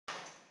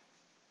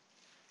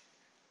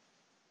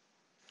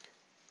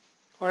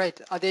All right,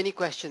 are there any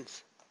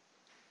questions?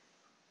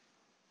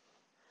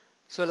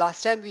 So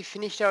last time we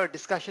finished our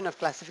discussion of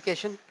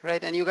classification,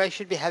 right? And you guys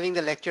should be having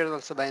the lecture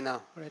also by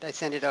now, right? I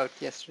sent it out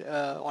yesterday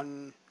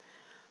on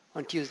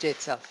Tuesday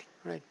itself,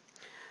 right?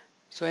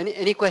 So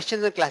any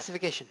questions on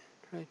classification,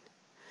 right?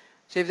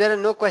 So if there are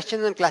no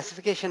questions on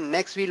classification,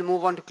 next we'll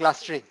move on to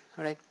clustering,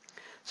 all right?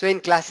 So in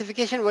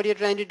classification, what you're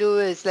trying to do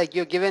is like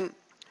you're given,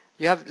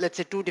 you have, let's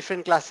say, two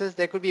different classes.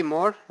 There could be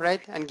more,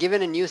 right? And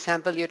given a new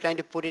sample, you're trying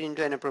to put it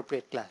into an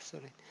appropriate class,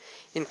 all right?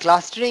 In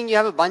clustering, you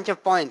have a bunch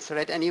of points,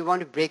 right? And you want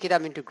to break it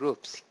up into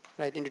groups,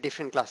 right? Into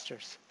different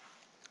clusters.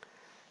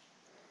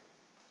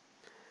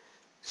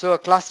 So a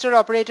cluster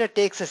operator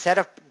takes a set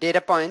of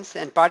data points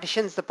and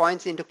partitions the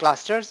points into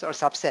clusters or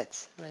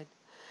subsets, right?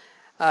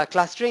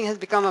 Clustering has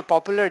become a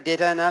popular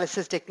data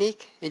analysis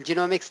technique in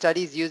genomic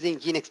studies using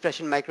gene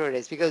expression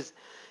microarrays, because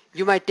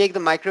you might take the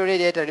microarray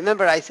data.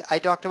 Remember, I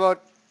talked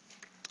about,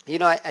 you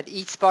know, at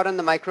each spot on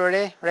the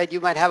microarray, right, you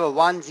might have a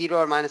 1, 0,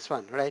 or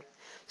 -1, right?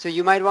 So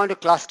you might want to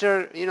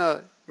cluster, you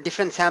know,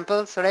 different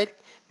samples, right,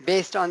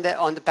 based on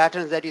the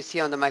patterns that you see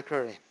on the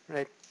microarray,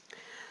 right?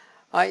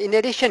 In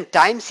addition,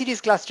 time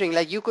series clustering,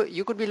 like you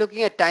could be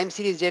looking at time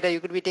series data, you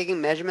could be taking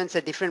measurements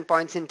at different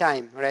points in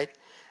time, right?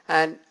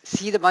 And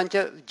see the bunch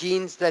of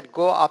genes that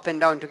go up and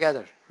down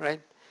together, right?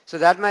 So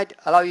that might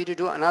allow you to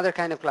do another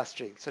kind of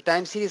clustering. So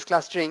time series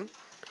clustering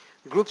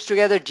groups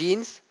together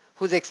genes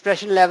whose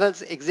expression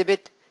levels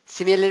exhibit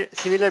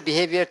similar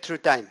behavior through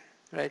time,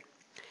 right?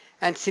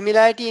 And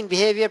similarity in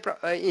behavior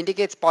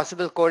indicates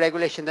possible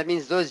co-regulation. That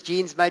means those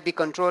genes might be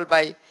controlled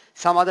by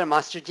some other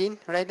master gene,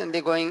 right? And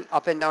they're going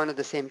up and down at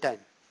the same time.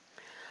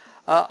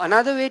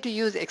 Another way to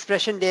use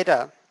expression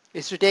data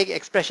is to take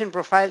expression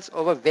profiles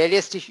over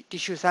various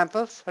tissue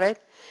samples, right?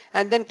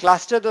 And then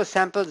cluster those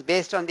samples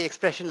based on the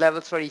expression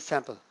levels for each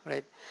sample,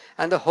 right?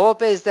 And the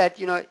hope is that,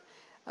 you know,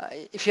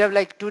 if you have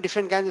like two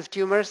different kinds of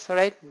tumors,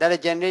 right, that are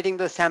generating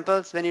those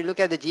samples, when you look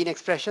at the gene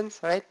expressions,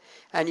 right,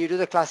 and you do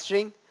the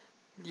clustering,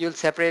 you'll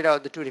separate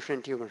out the two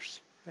different tumors,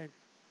 right?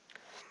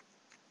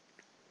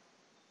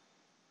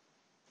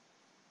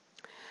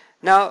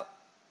 Now,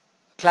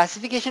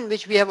 classification,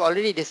 which we have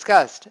already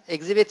discussed,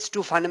 exhibits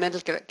two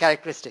fundamental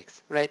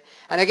characteristics, right?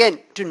 And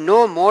again, to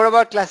know more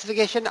about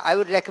classification, I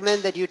would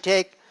recommend that you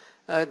take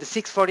the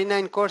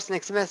 649 course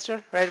next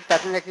semester, right?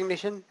 Pattern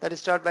recognition, that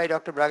is taught by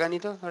Dr.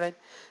 Braganito, all right?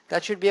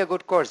 That should be a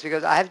good course,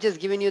 because I have just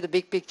given you the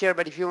big picture,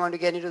 but if you want to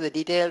get into the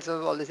details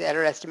of all this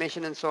error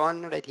estimation and so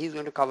on, right, he's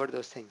going to cover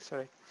those things, all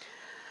right?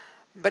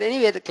 But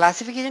anyway, the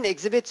classification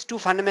exhibits two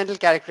fundamental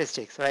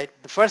characteristics, right?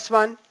 The first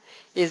one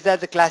is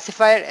that the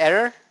classifier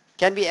error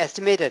can be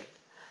estimated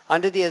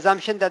under the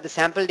assumption that the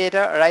sample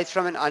data arise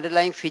from an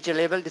underlying feature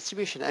label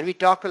distribution. And we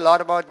talked a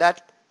lot about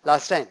that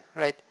last time,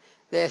 right?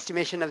 The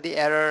estimation of the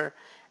error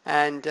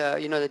and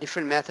you know, the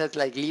different methods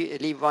like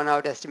leave one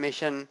out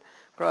estimation,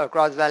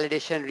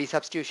 cross-validation,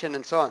 resubstitution,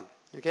 and so on,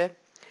 okay?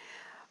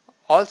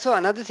 Also,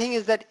 another thing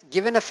is that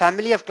given a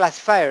family of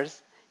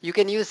classifiers, you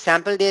can use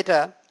sample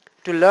data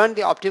to learn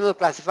the optimal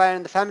classifier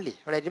in the family,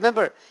 right?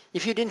 Remember,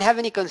 if you didn't have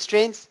any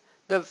constraints,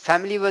 the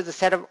family was a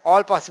set of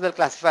all possible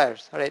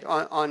classifiers, right,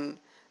 on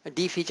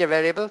D feature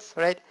variables,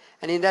 right?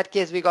 And in that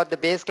case, we got the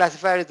base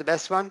classifier is the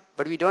best one,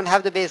 but we don't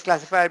have the base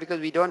classifier because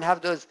we don't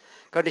have those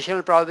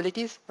conditional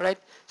probabilities, right?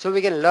 So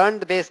we can learn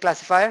the base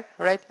classifier,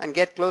 right, and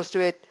get close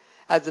to it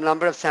as the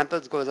number of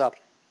samples goes up.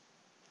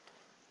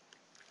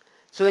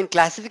 So in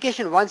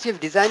classification, once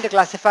you've designed a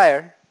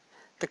classifier,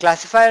 the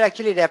classifier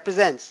actually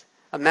represents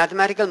a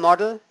mathematical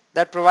model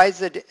that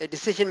provides a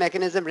decision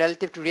mechanism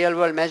relative to real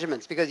world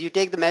measurements, because you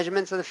take the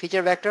measurements of the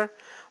feature vector,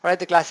 right,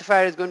 the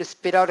classifier is going to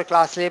spit out a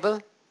class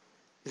label,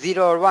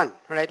 0 or 1,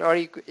 right? Or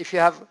if you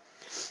have,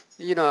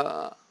 you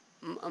know,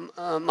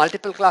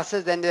 multiple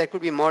classes, then there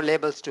could be more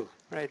labels too,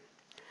 right?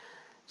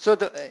 So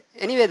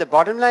anyway, the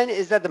bottom line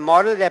is that the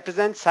model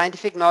represents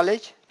scientific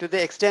knowledge to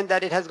the extent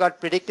that it has got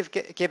predictive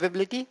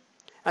capability,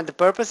 and the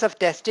purpose of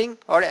testing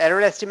or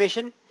error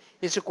estimation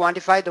is to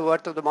quantify the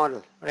worth of the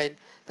model, right?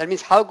 That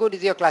means how good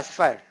is your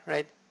classifier,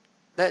 right,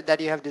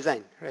 that you have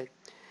designed, right?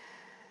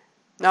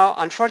 Now,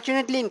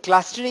 unfortunately, in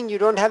clustering, you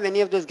don't have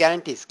any of those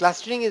guarantees.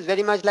 Clustering is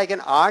very much like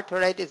an art,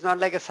 right? It's not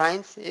like a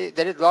science.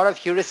 There is a lot of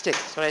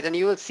heuristics, right? And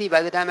you will see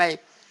by the time I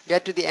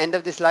get to the end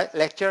of this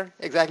lecture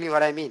exactly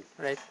what I mean,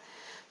 right?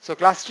 So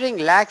clustering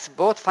lacks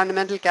both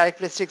fundamental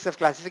characteristics of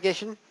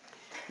classification.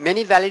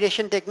 Many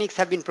validation techniques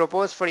have been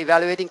proposed for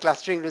evaluating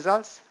clustering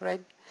results,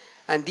 right?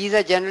 And these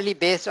are generally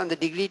based on the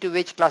degree to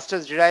which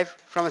clusters derived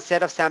from a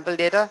set of sample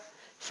data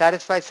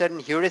satisfy certain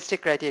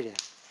heuristic criteria,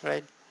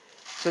 right?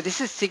 So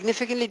this is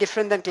significantly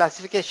different than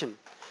classification,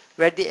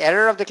 where the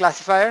error of the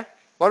classifier,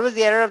 what was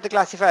the error of the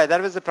classifier? That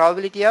was the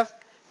probability of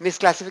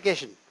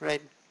misclassification,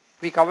 right?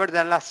 We covered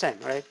that last time,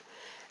 right?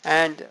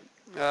 And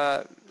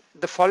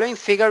the following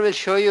figure will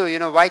show you, you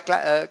know, why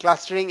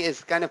clustering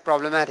is kind of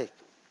problematic,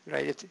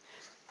 right?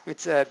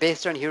 It's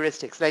based on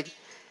heuristics. Like,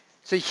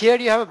 so here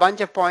you have a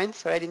bunch of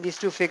points, right, in these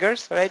two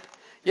figures, right?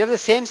 You have the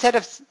same set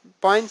of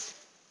points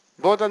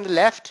both on the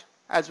left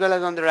as well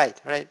as on the right,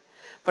 right?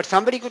 But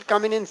somebody could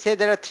come in and say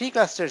there are 3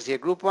 clusters here,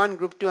 group 1,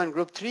 group 2, and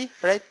group 3,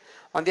 right?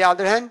 On the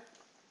other hand,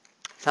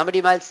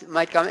 somebody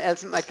might come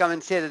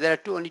and say that there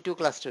are only 2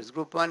 clusters,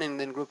 group 1 and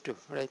then group 2,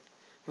 right?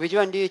 Which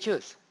one do you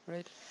choose,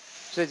 right?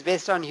 So it's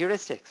based on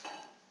heuristics,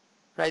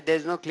 right? There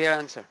is no clear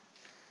answer.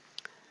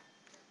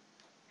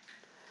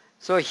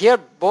 So here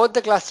both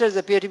the clusters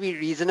appear to be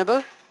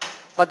reasonable,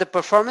 but the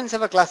performance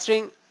of a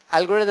clustering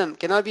algorithm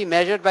cannot be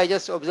measured by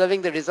just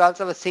observing the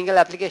results of a single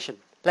application,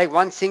 like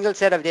one single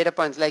set of data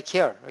points, like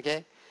here,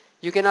 okay?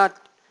 You cannot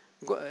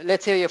go,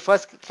 let's say your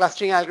first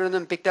clustering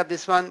algorithm picked up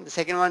this one, the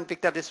second one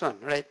picked up this one,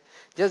 right?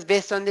 Just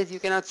based on this, you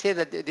cannot say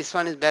that this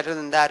one is better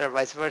than that or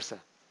vice versa,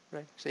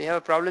 right? So you have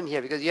a problem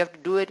here because you have to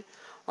do it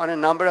on a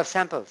number of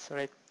samples,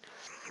 right?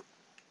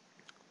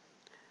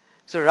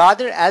 So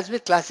rather, as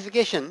with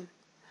classification,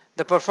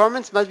 the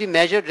performance must be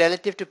measured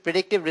relative to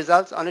predictive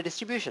results on a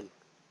distribution,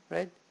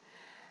 right?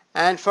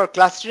 And for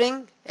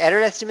clustering,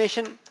 error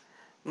estimation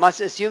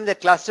must assume that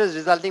clusters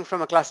resulting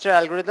from a cluster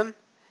algorithm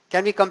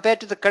can be compared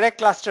to the correct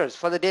clusters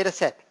for the data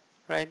set,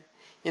 right?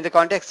 In the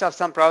context of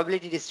some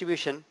probability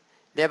distribution,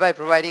 thereby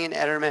providing an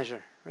error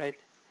measure, right?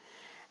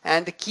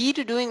 And the key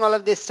to doing all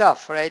of this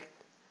stuff, right,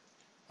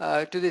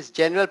 to this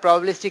general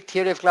probabilistic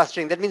theory of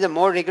clustering, that means a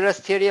more rigorous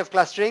theory of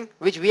clustering,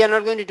 which we are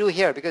not going to do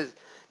here because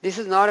this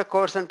is not a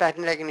course on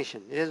pattern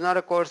recognition. It is not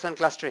a course on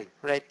clustering,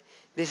 right?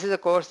 This is a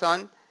course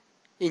on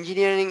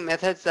engineering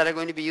methods that are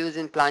going to be used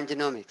in plant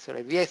genomics,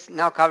 right? We are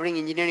now covering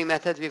engineering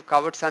methods. We've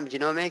covered some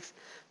genomics.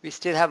 We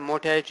still have more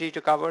territory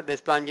to cover.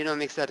 There's plant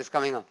genomics that is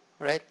coming up,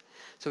 right?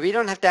 So we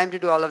don't have time to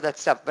do all of that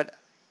stuff. But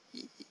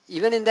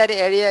even in that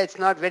area, it's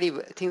not very,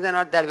 things are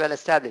not that well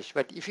established.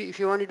 But if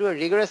you want to do a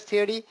rigorous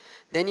theory,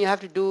 then you have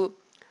to do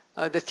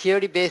the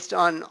theory based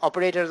on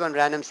operators on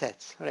random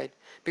sets, right?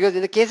 Because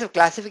in the case of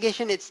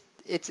classification, it's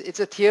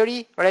a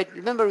theory, right?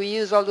 Remember, we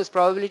use all those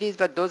probabilities,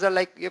 but those are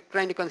like you're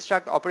trying to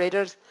construct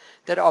operators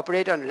that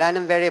operate on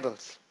random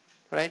variables,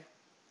 right?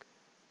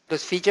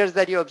 Those features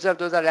that you observe,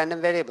 those are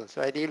random variables,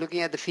 right? You're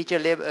looking at the feature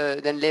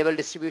then label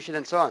distribution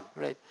and so on,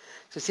 right?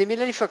 So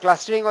similarly for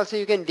clustering also,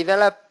 you can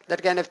develop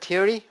that kind of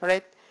theory,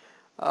 right?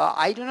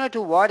 I don't know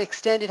to what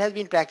extent it has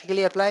been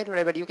practically applied,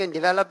 right? But you can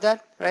develop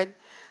that, right?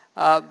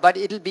 But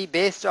it'll be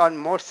based on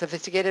more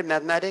sophisticated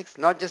mathematics,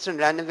 not just on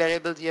random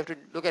variables. You have to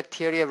look at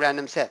theory of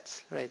random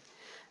sets, right?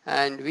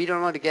 And we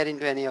don't want to get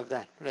into any of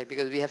that, right?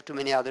 Because we have too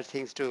many other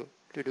things to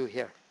do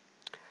here.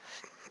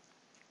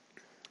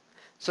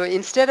 So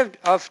instead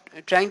of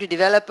trying to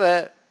develop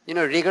a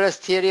rigorous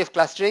theory of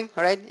clustering,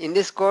 all right, in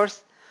this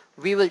course,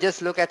 we will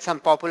just look at some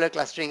popular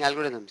clustering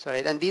algorithms, all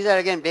right? And these are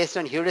again based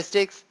on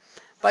heuristics,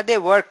 but they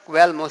work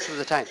well most of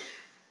the time.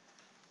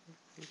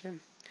 Okay.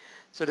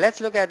 So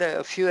let's look at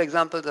a few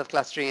examples of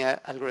clustering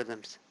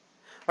algorithms.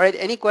 All right,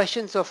 any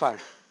questions so far?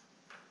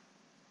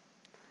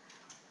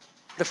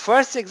 The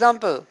first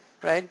example,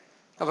 right,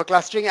 of a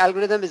clustering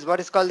algorithm is what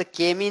is called the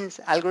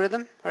k-means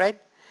algorithm, all right?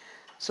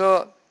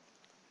 So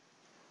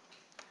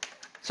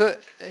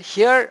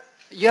here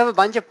you have a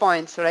bunch of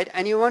points, right,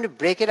 and you want to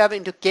break it up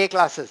into k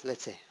classes,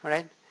 let's say, all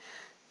right?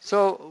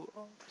 So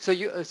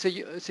you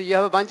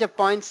have a bunch of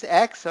points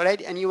x, all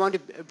right, and you want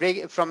to break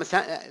it from a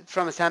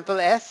sample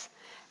s,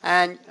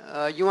 and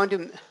you want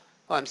to,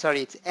 oh, I'm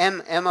sorry, it's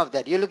m of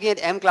that. You're looking at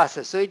m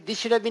classes, so this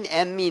should have been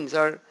m means,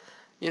 or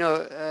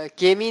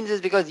k means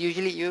is because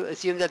usually you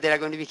assume that there are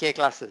going to be k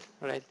classes,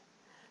 right?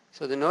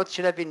 So the notes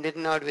should have been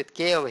written out with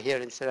k over here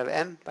instead of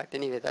m, but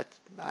anyway,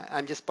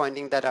 I'm just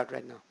pointing that out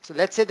right now. So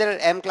let's say there are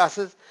m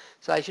classes,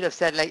 so I should have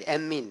said like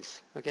m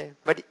means, okay?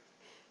 But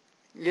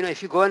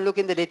if you go and look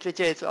in the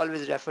literature, it's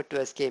always referred to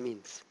as k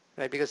means,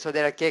 right? Because so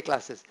there are k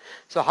classes.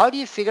 So how do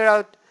you figure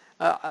out?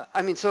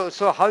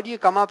 So how do you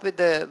come up with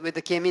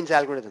the k means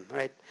algorithm,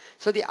 right?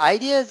 So the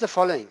idea is the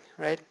following,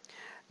 right?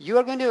 You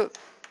are going to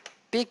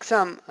pick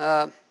some.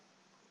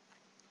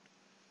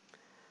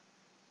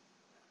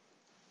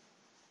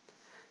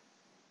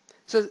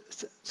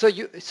 So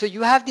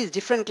you have these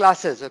different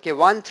classes, okay,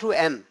 1 through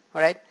m,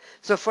 all right?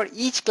 So for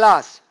each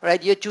class, all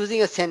right, you're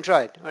choosing a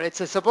centroid, all right?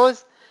 So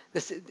suppose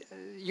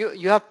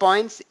you have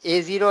points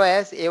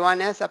a0s,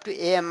 a1s up to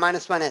am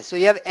minus 1s. So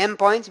you have m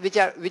points which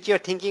you're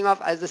thinking of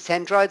as the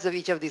centroids of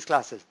each of these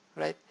classes,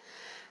 right?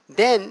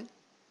 Then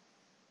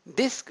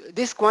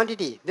this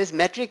quantity, this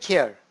metric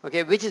here,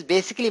 okay, which is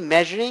basically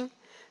measuring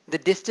the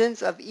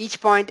distance of each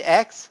point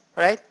x,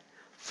 right,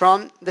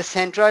 from the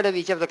centroid of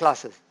each of the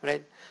classes,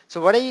 right? So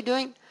what are you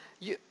doing?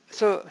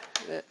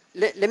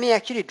 Let me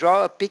actually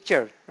draw a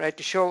picture, right,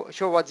 to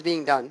show what's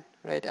being done,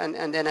 right,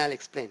 and then I'll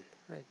explain,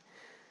 right.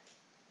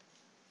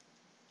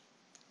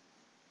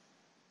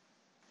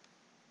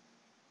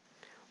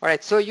 All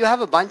right, so you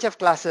have a bunch of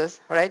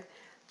classes, right?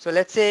 So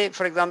let's say,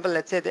 for example,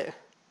 let's say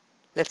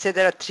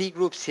there are 3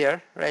 groups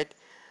here, right?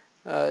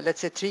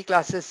 Let's say 3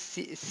 classes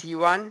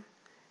C1,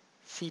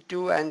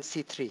 C2, and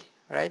C3,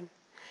 right?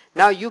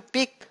 Now you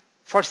pick,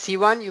 for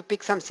C1, you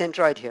pick some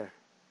centroid here,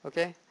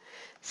 okay?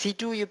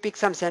 C2, you pick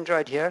some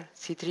centroid here.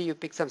 C3, you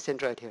pick some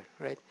centroid here,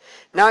 right?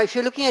 Now, if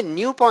you're looking at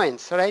new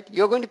points, right,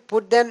 you're going to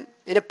put them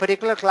in a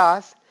particular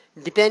class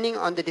depending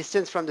on the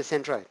distance from the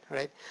centroid,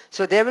 right?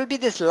 So there will be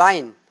this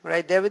line,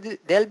 right? There'll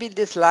be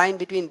this line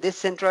between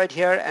this centroid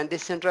here and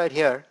this centroid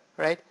here,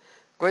 right?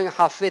 Going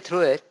halfway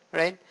through it,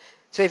 right?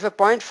 So if a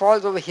point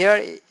falls over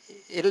here,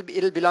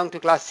 it'll belong to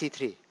class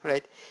C3,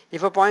 right?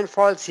 If a point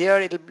falls here,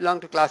 it'll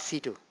belong to class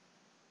C2,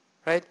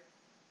 right?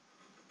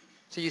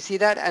 So you see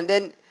that, and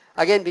then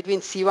again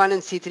between C1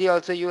 and C3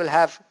 also you will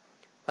have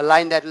a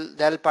line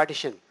that'll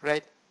partition,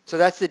 right? So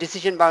that's the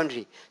decision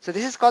boundary. So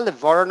this is called the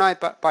Voronoi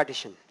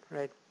partition,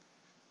 right?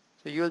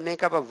 So you will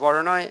make up a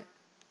Voronoi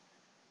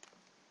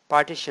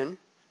partition,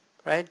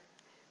 right,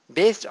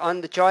 based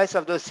on the choice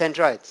of those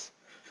centroids.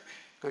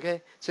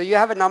 Okay, so you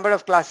have a number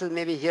of classes,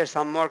 maybe here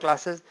some more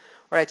classes.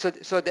 All right, so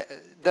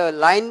the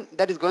line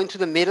that is going through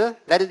the middle,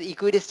 that is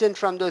equidistant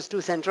from those two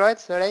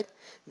centroids, all right,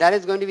 that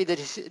is going to be the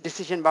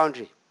decision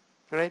boundary,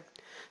 right?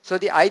 So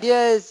the idea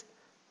is,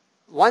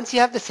 once you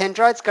have the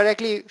centroids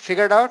correctly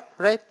figured out,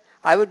 right,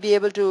 I would be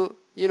able to,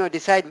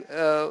 decide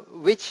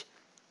which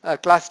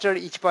cluster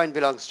each point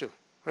belongs to,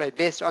 right,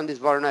 based on this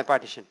Voronoi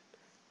partition.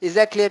 Is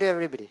that clear to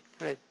everybody?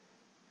 Right.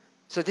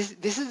 So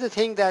this is the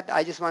thing that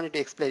I just wanted to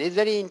explain. It's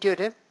very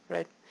intuitive,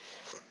 right?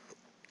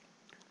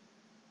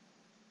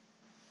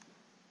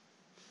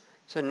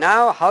 So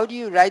now, how do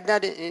you write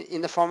that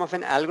in the form of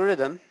an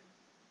algorithm?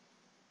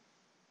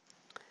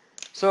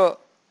 So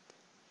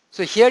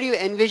here you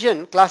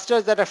envision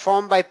clusters that are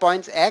formed by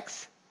points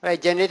x,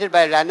 right, generated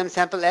by a random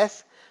sample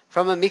s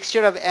from a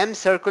mixture of m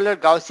circular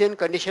Gaussian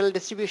conditional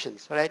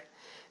distributions, right?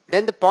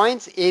 Then the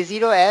points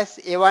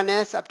a0s,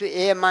 a1s up to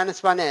am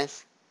minus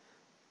 1s,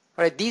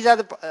 right? These are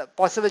the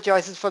possible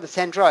choices for the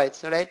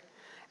centroids, right?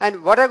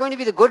 And what are going to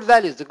be the good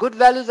values? The good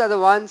values are the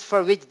ones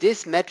for which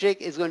this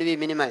metric is going to be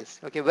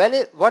minimized. Okay,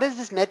 well, what is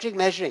this metric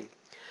measuring?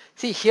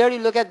 See, here you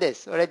look at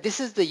this, all right? This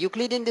is the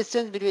Euclidean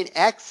distance between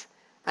x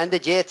and the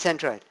jth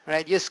centroid,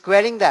 right? You're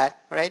squaring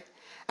that, right?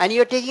 And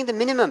you're taking the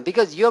minimum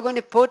because you're going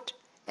to put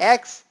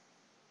x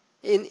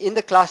in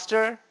the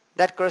cluster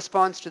that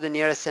corresponds to the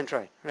nearest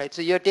centroid, right?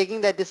 So you're taking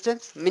that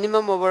distance,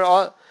 minimum over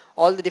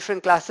all the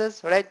different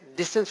classes, right?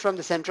 Distance from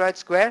the centroid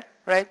square,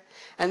 right?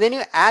 And then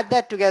you add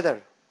that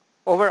together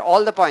over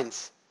all the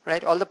points,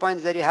 right? All the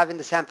points that you have in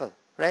the sample,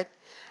 right?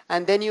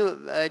 And then you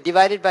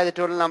divide it by the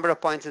total number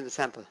of points in the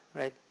sample,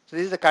 right? So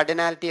this is the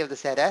cardinality of the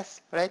set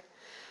S, right?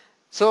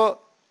 So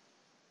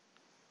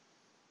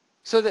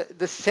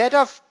the set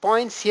of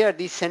points here,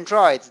 these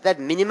centroids that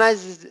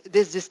minimizes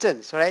this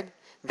distance, right?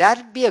 That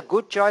would be a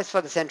good choice for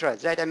the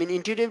centroids, right? I mean,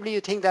 intuitively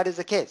you think that is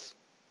the case,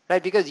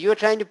 right? Because you're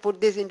trying to put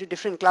this into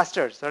different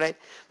clusters, all right?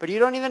 But you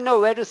don't even know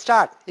where to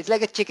start. It's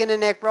like a chicken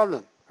and egg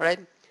problem, right?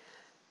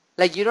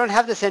 Like you don't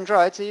have the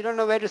centroids, so you don't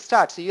know where to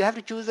start. So you have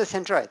to choose the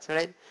centroids,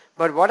 right?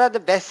 But what are the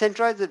best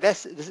centroids? The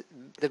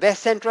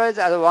best centroids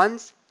are the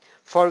ones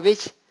for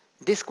which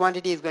this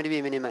quantity is going to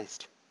be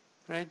minimized,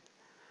 right?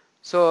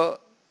 So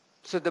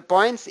the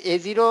points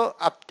a0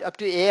 up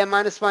to am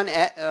minus 1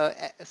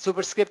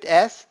 superscript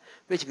s,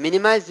 which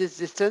minimize this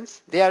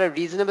distance, they are a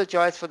reasonable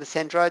choice for the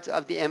centroids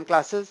of the m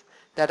classes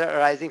that are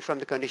arising from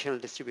the conditional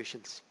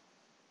distributions.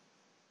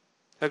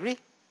 Agree?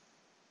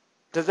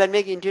 Does that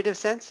make intuitive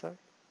sense? Or?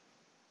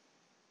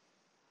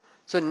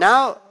 So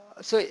now,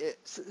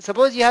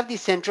 suppose you have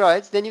these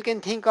centroids, then you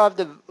can think of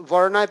the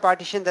Voronoi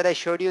partition that I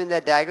showed you in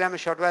that diagram a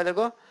short while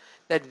ago,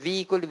 that V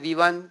equal to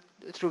V1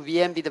 through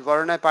Vm be the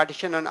Voronoi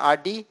partition on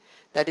Rd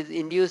that is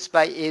induced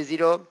by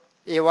A0,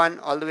 A1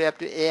 all the way up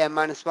to Am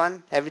minus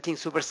 1, everything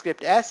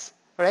superscript S,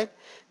 right?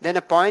 Then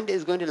a point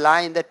is going to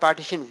lie in that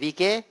partition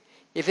Vk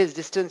if its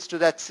distance to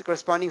that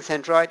corresponding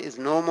centroid is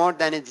no more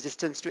than its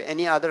distance to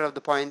any other of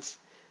the points,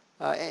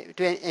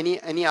 to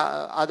any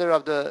other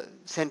of the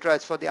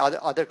centroids for the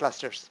other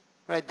clusters,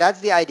 right? That's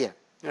the idea,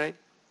 right?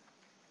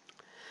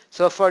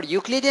 So for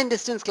Euclidean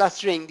distance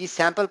clustering, these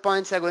sample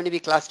points are going to be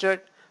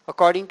clustered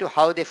according to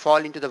how they fall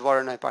into the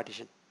Voronoi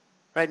partition,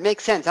 right?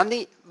 Makes sense.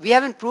 Something we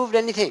haven't proved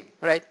anything,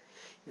 right?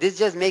 This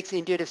just makes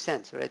intuitive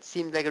sense, right? It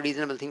seems like a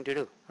reasonable thing to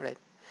do, right?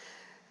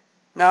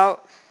 Now,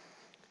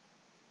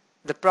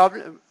 the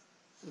problem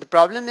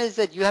is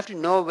that you have to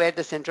know where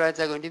the centroids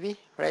are going to be,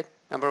 right?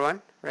 Number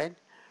one, right?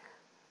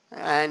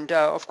 And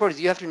of course,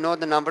 you have to know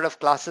the number of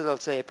classes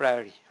also a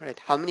priori, right?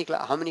 How many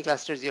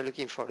clusters you're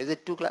looking for? Is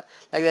it like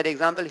that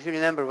example? If you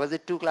remember, was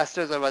it 2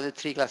 clusters or was it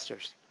 3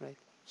 clusters, right?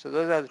 So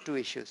those are the 2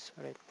 issues,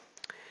 right?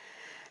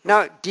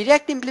 Now,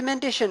 direct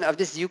implementation of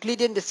this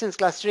Euclidean distance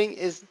clustering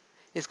is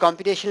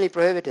computationally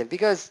prohibitive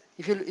because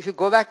if you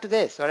go back to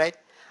this, all right,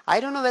 I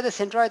don't know where the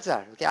centroids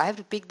are. Okay, I have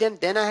to pick them,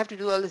 then I have to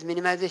do all this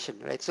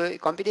minimization, right? So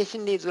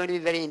computationally, it's going to be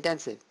very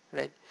intensive,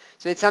 right?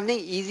 So it's something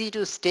easy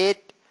to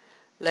state,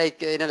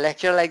 like in a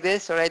lecture like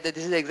this, all right, that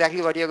this is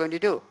exactly what you're going to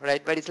do,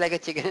 right? But it's like a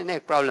chicken and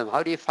egg problem.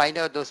 How do you find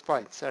out those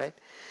points, all right?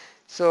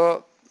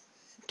 So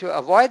to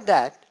avoid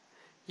that,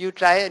 you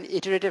try an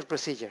iterative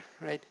procedure,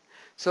 right?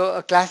 So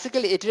a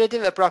classical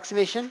iterative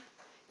approximation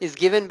is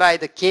given by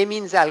the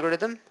k-means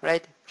algorithm,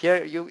 right?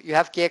 Here you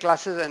have k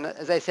classes, and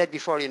as I said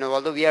before,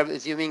 although we are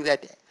assuming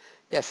that,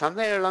 yeah,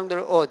 somewhere along the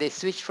road, they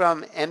switched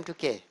from m to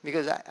k,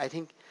 because I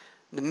think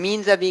the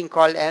means are being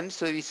called m,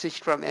 so we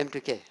switched from m to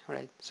k,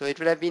 right? So it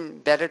would have been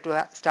better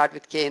to start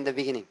with k in the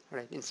beginning,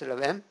 right, instead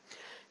of m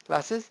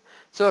classes.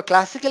 So a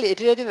classical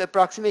iterative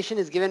approximation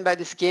is given by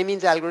this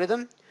k-means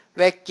algorithm,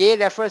 where k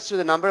refers to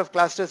the number of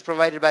clusters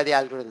provided by the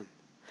algorithm.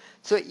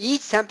 So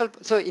each sample,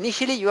 so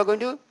initially you are going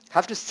to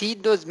have to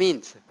seed those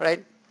means,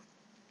 right?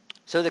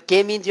 So the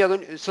k-means you are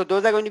going, so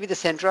those are going to be the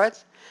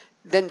centroids.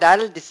 Then that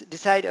will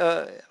decide,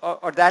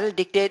 or that will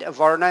dictate a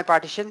Voronoi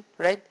partition,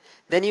 right?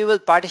 Then you will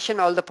partition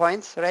all the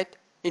points, right,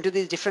 into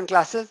these different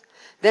classes.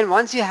 Then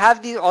once you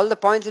have these all the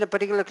points in a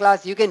particular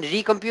class, you can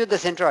recompute the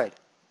centroid,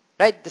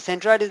 right? The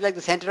centroid is like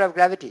the center of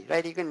gravity,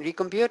 right? You can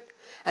recompute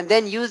and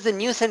then use the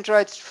new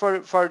centroids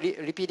for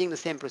repeating the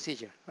same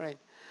procedure, right?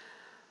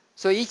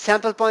 So each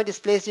sample point is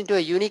placed into a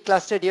unique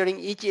cluster during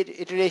each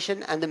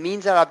iteration, and the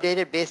means are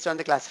updated based on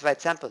the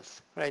classified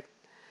samples, right?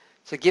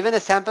 So given a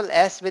sample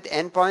S with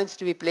n points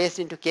to be placed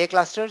into k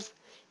clusters,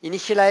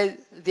 initialize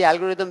the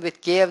algorithm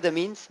with k of the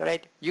means,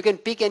 right? You can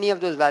pick any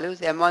of those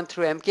values, m1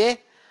 through mk,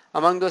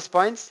 among those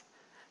points.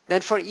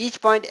 Then for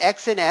each point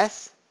x in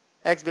S,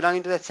 x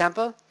belonging to that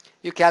sample,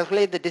 you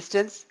calculate the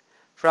distance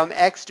from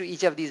x to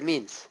each of these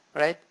means,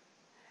 right?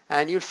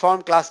 And you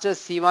form clusters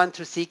C1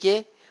 through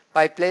Ck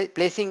by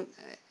placing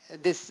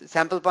this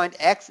sample point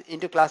x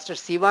into cluster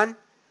C1,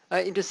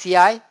 into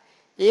Ci,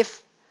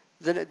 if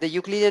the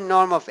Euclidean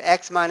norm of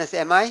x minus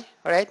mi,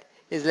 right,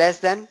 is less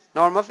than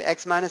norm of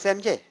x minus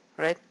mj,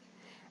 right?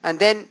 And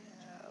then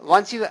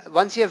once you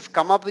have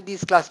come up with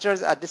these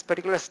clusters at this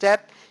particular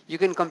step, you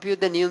can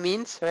compute the new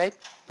means, right?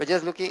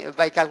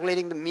 By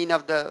calculating the mean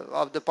of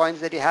the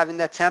points that you have in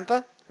that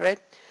sample, right?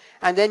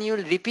 And then you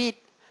will repeat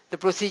the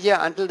procedure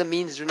until the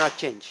means do not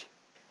change,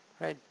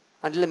 right?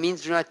 Until the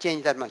means do not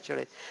change that much,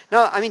 right?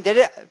 Now, I mean,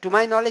 to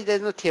my knowledge, there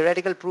is no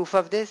theoretical proof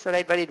of this,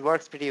 right? But it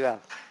works pretty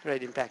well,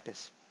 right, in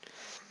practice.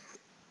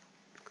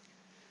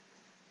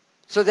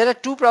 So there are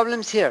two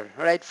problems here,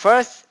 right?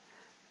 First,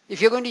 if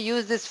you're going to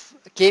use this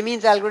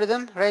k-means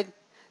algorithm, right,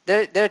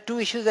 there are two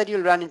issues that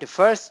you'll run into.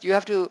 First, you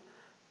have to,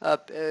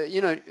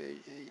 you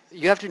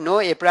have to know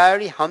a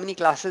priori how many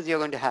classes you're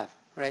going to have,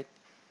 right?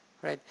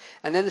 Right.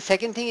 And then the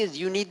second thing is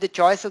you need the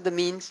choice of the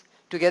means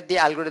to get the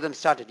algorithm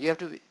started. You have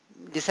to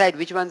decide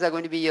which ones are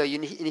going to be your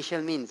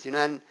initial means,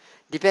 and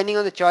depending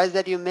on the choice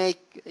that you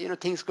make,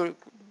 things could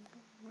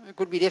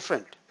be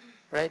different,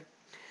 right?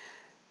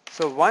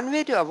 So one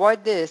way to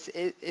avoid this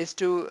is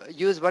to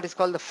use what is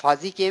called the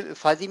fuzzy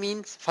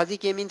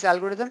k-means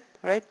algorithm,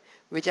 right?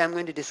 Which I'm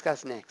going to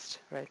discuss next,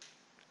 right?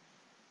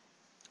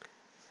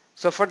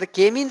 So for the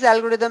k-means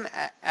algorithm,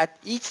 at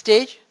each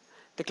stage,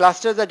 the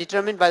clusters are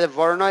determined by the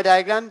Voronoi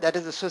diagram that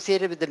is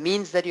associated with the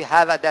means that you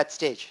have at that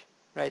stage,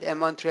 right?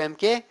 M1 through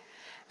Mk.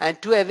 And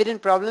two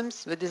evident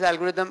problems with this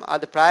algorithm are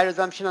the prior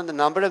assumption on the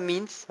number of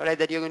means, right,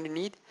 that you're going to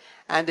need,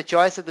 and the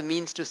choice of the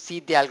means to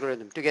seed the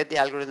algorithm, to get the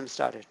algorithm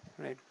started,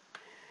 right?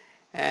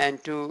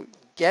 And to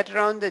get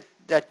around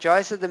that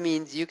choice of the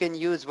means, you can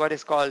use what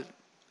is called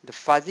the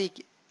fuzzy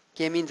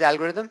k-means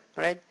algorithm,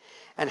 right?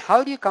 And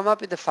how do you come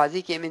up with the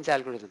fuzzy k-means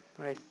algorithm,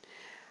 right?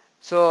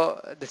 So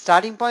the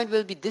starting point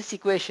will be this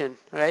equation,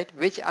 right,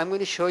 which I'm going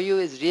to show you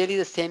is really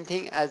the same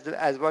thing as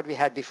what we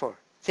had before.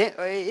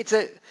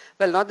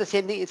 Well, not the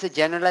same thing, it's a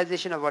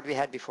generalization of what we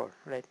had before,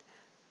 right?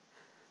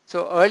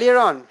 So earlier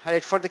on,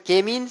 right, for the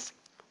k-means,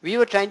 we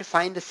were trying to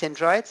find the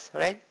centroids,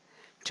 right,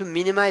 to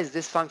minimize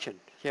this function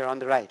here on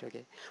the right,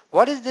 okay?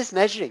 What is this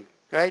measuring,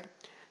 right?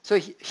 So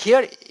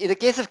here, in the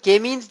case of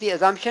k-means, the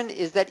assumption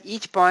is that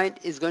each point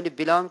is going to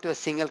belong to a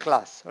single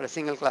class or a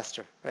single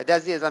cluster, right?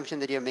 That's the assumption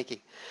that you're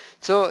making.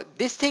 So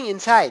this thing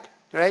inside,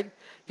 right,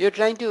 you're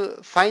trying to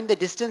find the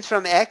distance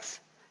from x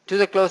to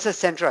the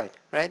closest centroid,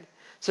 right?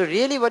 So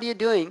really what you're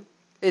doing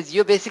is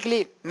you're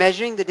basically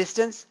measuring the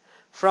distance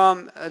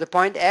from the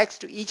point x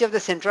to each of the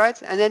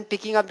centroids and then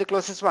picking up the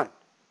closest one,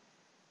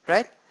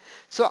 right?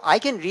 So I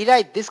can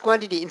rewrite this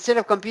quantity, instead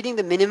of computing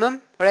the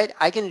minimum, right,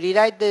 I can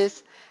rewrite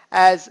this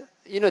as,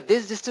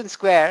 this distance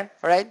square,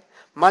 right,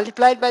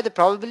 multiplied by the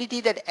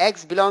probability that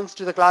x belongs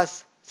to the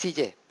class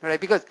Cj, right?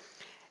 Because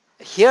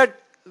here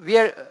we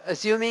are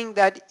assuming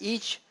that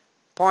each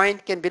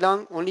point can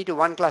belong only to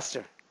one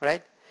cluster,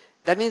 right?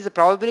 That means the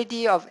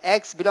probability of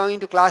x belonging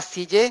to class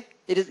Cj,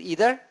 it is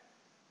either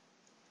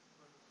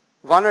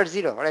 1 or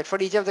 0, right, for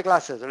each of the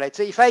classes, right?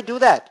 So if I do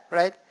that,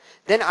 right,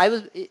 then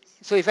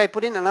so if I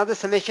put in another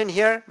summation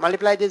here,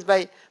 multiply this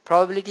by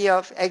probability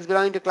of x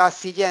belonging to class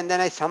Cj, and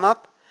then I sum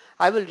up,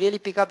 I will really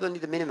pick up only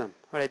the minimum,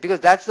 right? Because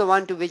that's the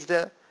one to which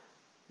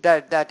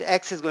that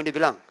x is going to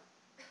belong,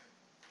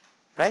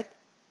 right?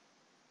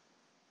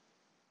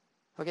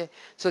 Okay,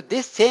 so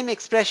this same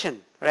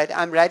expression, right,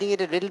 I'm writing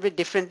it a little bit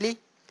differently.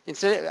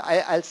 Instead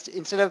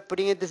of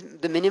putting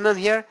it the minimum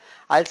here,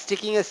 I'll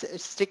stick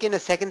in a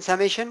second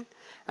summation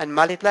and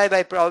multiply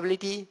by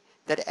probability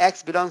that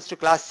x belongs to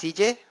class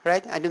Cj,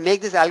 right? And to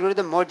make this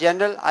algorithm more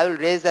general, I will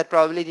raise that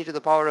probability to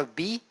the power of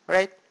b,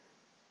 right?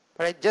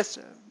 Right? Just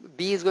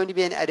b is going to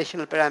be an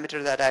additional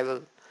parameter that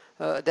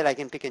that I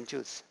can pick and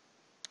choose.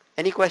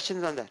 Any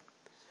questions on that?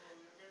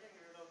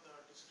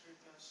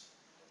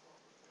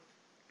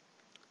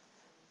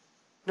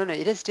 No, no,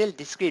 it is still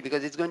discrete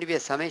because it's going to be a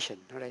summation,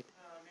 right? I mean,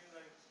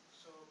 like,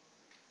 so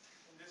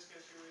in this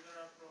case, you either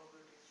have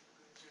probabilities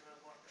between 0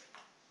 and 1, right?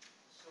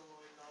 So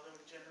in other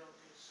general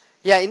case,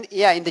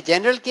 Yeah, in the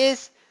general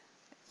case,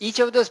 each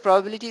of those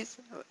probabilities,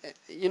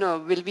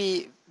 will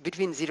be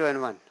between 0 and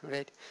 1,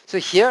 right? So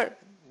here,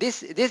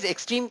 this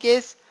extreme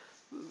case,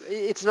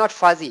 it's not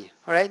fuzzy,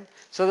 all right?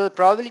 So the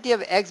probability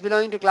of x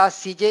belonging to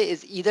class Cj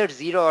is either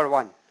 0 or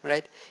 1,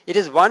 right? It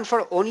is 1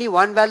 for only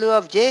one value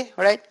of j,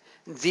 right?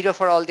 0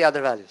 for all the other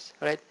values,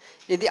 right?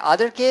 In the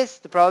other case,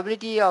 the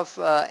probability of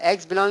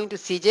x belonging to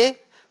Cj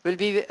will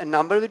be a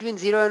number between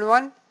 0 and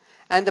 1,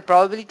 and the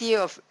probability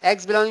of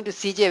x belonging to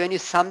Cj, when you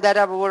sum that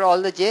up over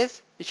all the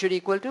j's, it should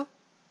equal to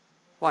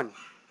 1,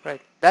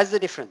 right? That's the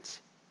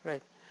difference,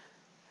 right?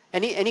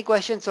 Any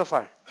questions so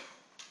far?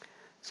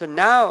 So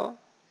now,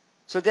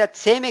 so that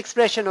same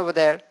expression over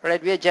there,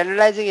 right? We are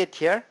generalizing it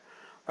here,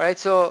 right?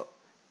 So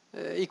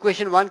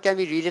equation 1 can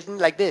be rewritten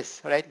like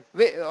this, right?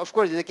 Of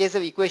course, in the case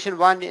of equation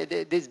 1,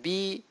 this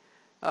b,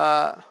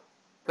 well,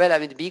 I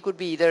mean, b could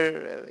be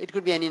either, it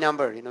could be any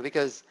number,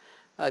 because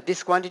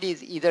this quantity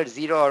is either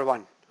 0 or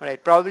 1,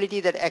 right?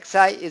 Probability that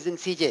xi is in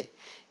Cj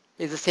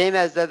is the same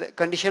as the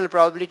conditional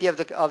probability of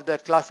the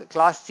class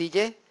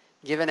Cj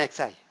given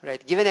xi,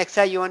 right? Given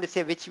xi, you want to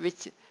say which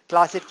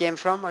class it came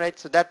from, right?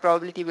 So that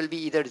probability will be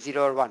either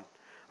 0 or 1,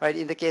 right?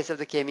 In the case of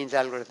the k-means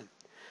algorithm.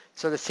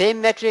 So the same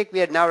metric,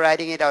 we are now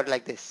writing it out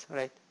like this,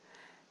 right?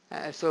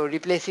 So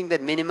replacing the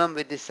minimum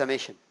with this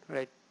summation,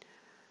 right?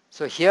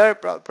 So here,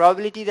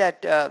 probability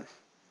that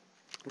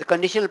the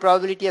conditional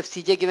probability of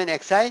Cj given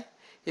xi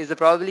is the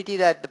probability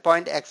that the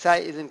point xi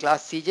is in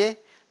class Cj,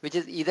 which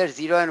is either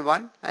 0 and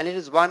 1, and it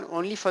is 1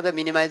 only for the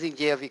minimizing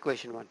j of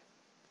equation 1.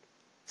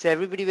 So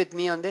everybody with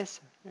me on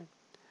this?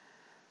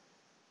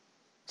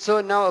 So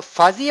now a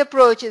fuzzy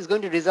approach is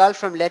going to result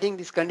from letting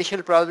these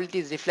conditional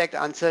probabilities reflect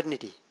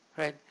uncertainty,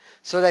 right?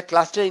 So that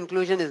cluster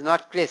inclusion is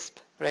not crisp,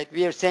 right?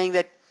 We are saying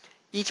that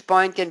each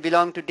point can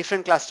belong to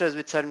different clusters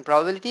with certain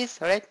probabilities,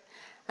 right?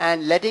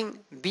 And letting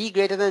b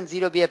greater than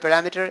 0 be a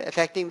parameter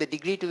affecting the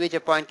degree to which a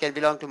point can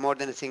belong to more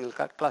than a single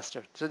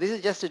cluster. So this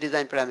is just a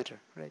design parameter,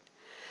 right?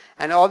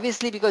 And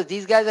obviously, because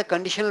these guys are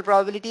conditional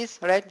probabilities,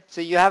 right? So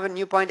you have a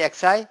new point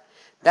xi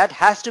that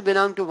has to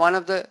belong to one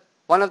of the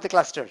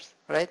clusters,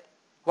 right?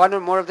 One or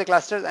more of the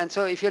clusters. And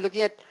so if you're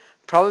looking at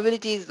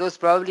probabilities, those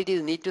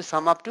probabilities need to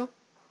sum up to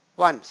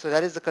 1. So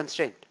that is the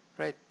constraint,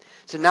 right?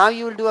 So now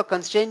you will do a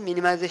constraint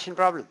minimization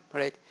problem,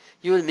 right?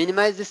 You will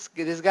minimize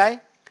this guy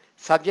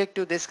subject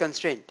to this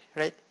constraint,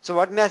 right? So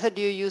what method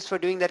do you use for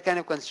doing that kind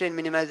of constraint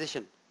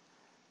minimization?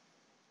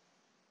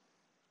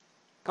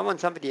 Come on,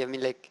 somebody. I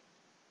mean, like,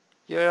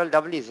 you're all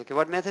doubles. Okay,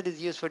 what method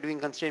is used for doing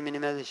constraint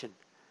minimization?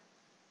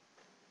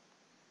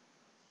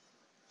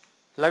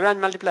 Lagrange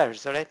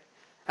multipliers, all right?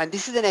 And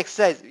this is an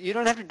exercise. You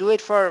don't have to do it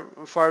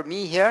for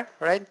me here,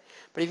 right?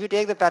 But if you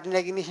take the pattern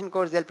recognition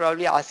course, they'll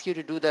probably ask you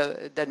to do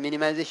that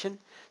minimization.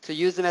 So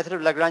use the method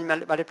of Lagrange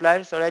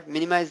multipliers, all right?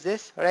 Minimize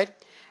this, all right?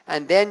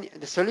 And then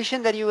the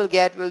solution that you will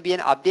get will be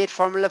an update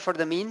formula for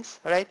the means,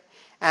 all right?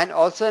 And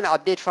also an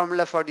update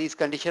formula for these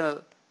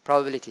conditional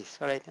probabilities,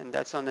 all right? And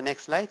that's on the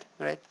next slide,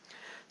 all right?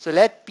 So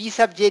let P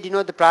sub j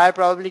denote the prior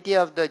probability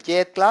of the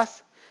jth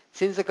class.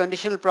 Since the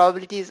conditional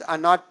probabilities are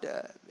not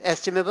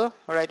estimable,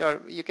 all right,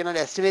 or you cannot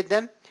estimate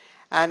them,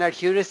 and are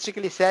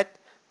heuristically set,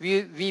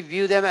 we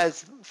view them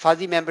as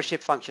fuzzy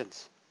membership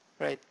functions,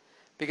 right?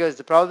 Because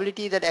the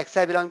probability that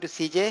xi belong to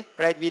Cj,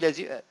 right, we'll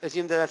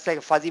assume that that's like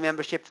a fuzzy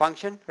membership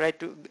function, right,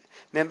 to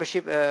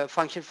membership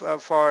function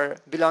for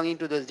belonging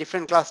to those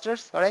different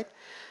clusters, all right?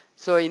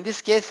 So in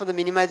this case, for the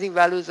minimizing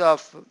values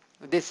of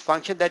this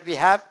function that we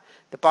have,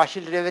 the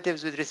partial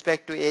derivatives with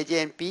respect to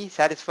aj and p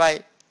satisfy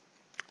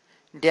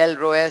del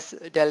rho s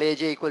del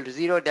aj equal to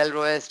 0, del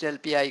rho s del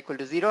pi equal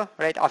to 0,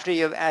 right? After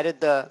you have added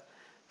the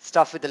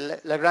stuff with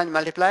the Lagrange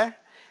multiplier.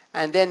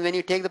 And then when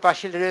you take the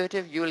partial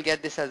derivative, you will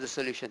get this as the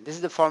solution. This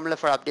is the formula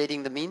for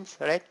updating the means,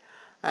 right?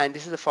 And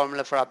this is the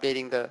formula for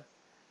updating the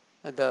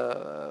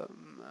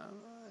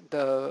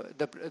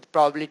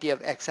probability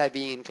of xi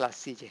being in class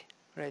Cj,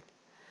 right?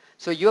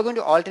 So you're going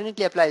to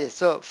alternately apply this.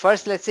 So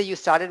first, let's say you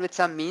started with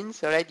some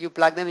means, all right? You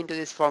plug them into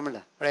this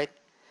formula, right?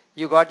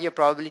 You got your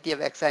probability of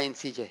xi in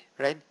Cj,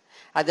 right?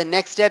 At the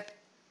next step,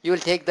 you will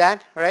take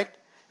that, right?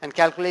 And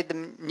calculate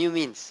the new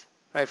means,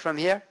 right, from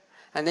here.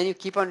 And then you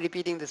keep on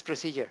repeating this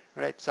procedure,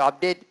 right? So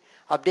update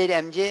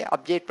mj,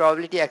 update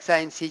probability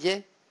xi in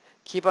Cj.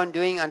 Keep on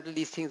doing until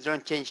these things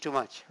don't change too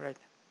much, right?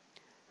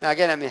 Now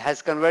again, I mean,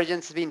 has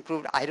convergence been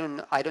proved? I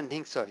don't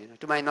think so.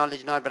 To my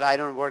knowledge, not. But I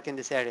don't work in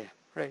this area,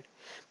 right?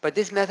 But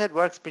this method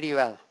works pretty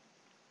well.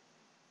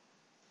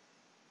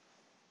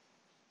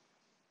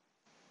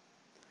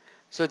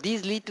 So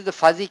these lead to the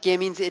fuzzy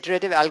k-means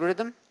iterative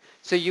algorithm.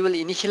 So you will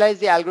initialize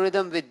the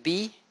algorithm with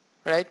b,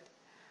 right?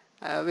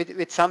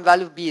 With some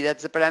value b,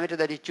 that's the parameter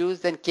that you choose.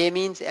 Then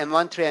k-means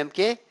m1 through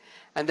mk,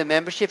 and the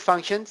membership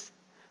functions,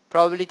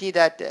 probability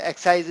that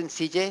xi is in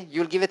Cj,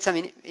 you'll give it some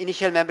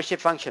initial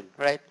membership function,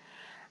 right?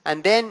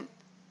 And then,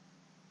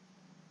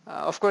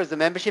 of course, the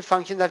membership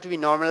functions have to be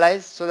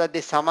normalized so that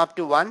they sum up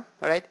to 1,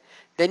 right?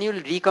 Then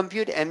you'll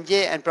recompute mj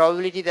and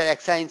probability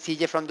that xi and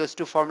cj from those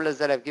two formulas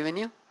that I've given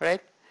you,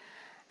 right?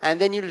 And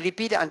then you'll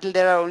repeat until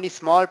there are only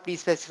small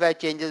pre-specified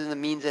changes in the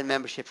means and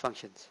membership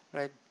functions,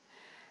 right?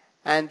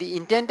 And the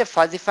intent of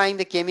fuzzifying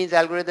the k-means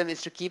algorithm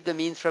is to keep the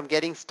means from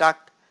getting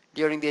stuck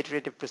during the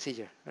iterative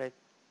procedure, right?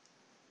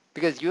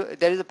 Because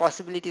there is a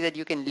possibility that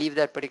you can leave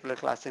that particular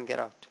class and get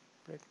out,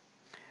 right?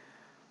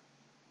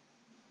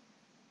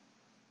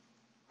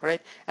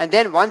 Right? And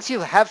then once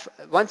you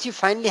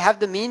finally have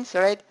the means,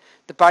 right,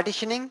 the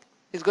partitioning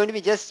is going to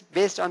be just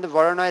based on the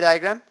Voronoi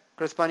diagram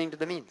corresponding to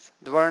the means,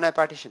 the Voronoi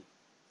partition.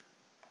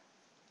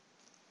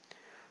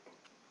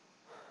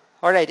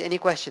 All right, any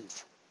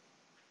questions?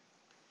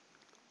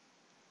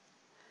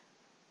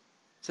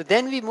 So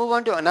then we move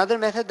on to another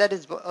method that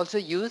is also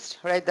used,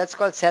 right? That's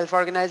called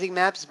self-organizing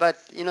maps. But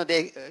in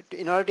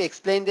order to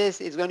explain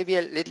this, it's going to be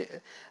a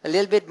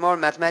little bit more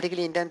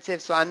mathematically intensive.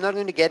 So I'm not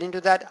going to get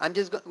into that. I'm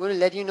just going to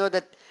let you know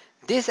that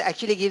this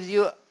actually gives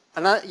you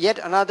yet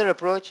another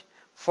approach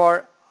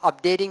for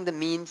updating the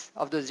means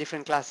of those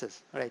different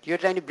classes, right? You're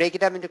trying to break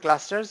it up into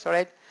clusters, all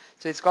right?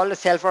 So it's called a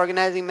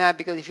self-organizing map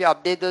because if you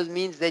update those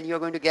means, then you're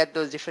going to get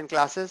those different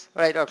classes,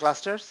 right, or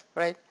clusters,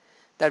 right,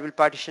 that will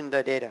partition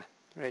the data,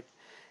 right?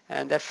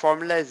 And that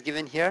formula is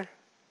given here.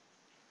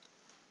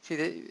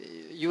 See,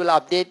 you will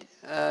update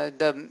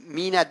the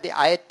mean at the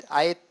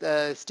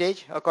ith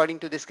stage according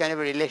to this kind of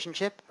a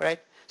relationship, right?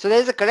 So there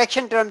is a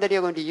correction term that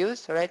you're going to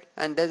use, right?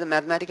 And there's a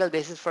mathematical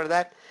basis for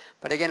that.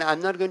 But again,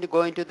 I'm not going to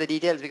go into the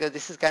details because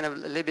this is kind of a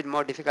little bit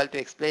more difficult to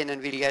explain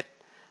and we'll get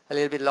a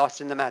little bit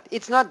lost in the math.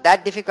 It's not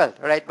that difficult,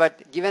 right?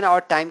 But given our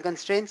time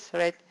constraints,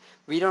 right,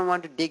 we don't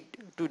want to dig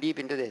too deep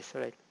into this,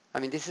 right? I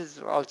mean, this is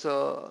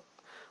also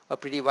a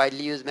pretty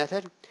widely used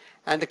method.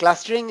 And the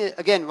clustering,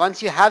 again,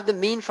 once you have the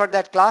mean for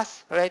that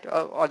class, right,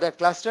 or that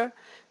cluster,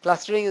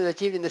 clustering is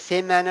achieved in the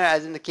same manner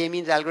as in the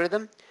k-means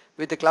algorithm,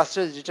 with the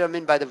clusters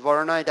determined by the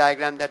Voronoi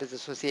diagram that is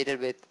associated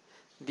with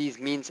these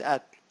means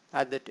at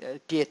the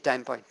tth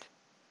time point.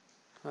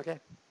 Okay.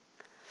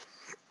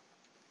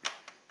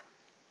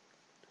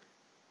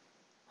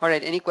 All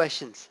right, any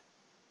questions?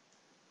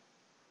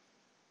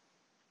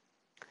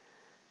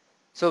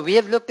 So we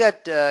have looked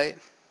at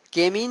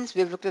k-means,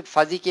 we've looked at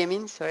fuzzy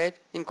k-means, right,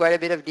 in quite a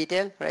bit of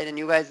detail, right, and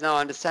you guys now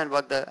understand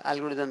what the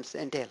algorithms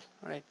entail,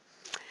 right.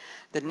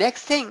 The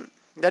next thing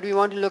that we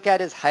want to look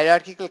at is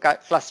hierarchical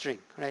clustering,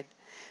 right.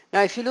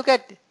 Now if you look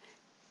at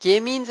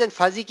k-means and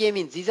fuzzy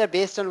k-means, these are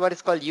based on what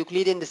is called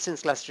Euclidean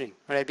distance clustering,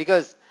 right,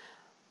 because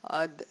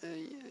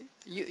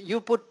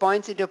you put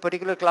points into a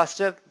particular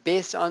cluster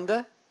based on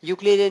the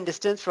Euclidean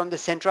distance from the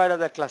centroid of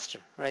that cluster,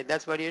 right,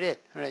 that's what you did,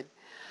 right.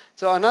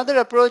 So another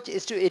approach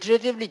is to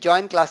iteratively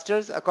join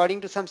clusters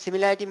according to some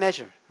similarity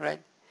measure, right?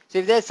 So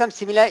if there's some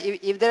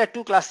if there are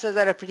two clusters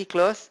that are pretty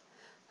close,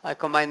 I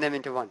combine them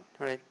into one,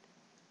 right?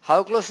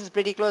 How close is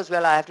pretty close?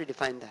 Well, I have to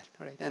define that,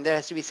 right? And there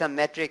has to be some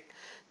metric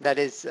that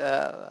is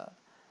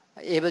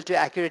able to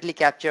accurately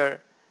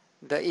capture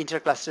the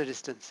intercluster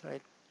distance,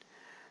 right?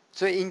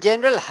 So in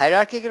general,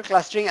 hierarchical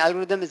clustering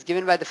algorithm is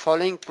given by the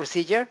following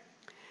procedure.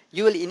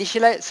 You will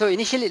initialize, so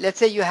initially, let's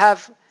say you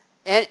have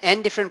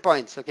n different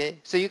points, okay?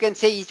 So you can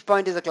say each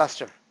point is a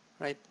cluster,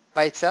 right,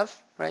 by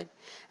itself, right?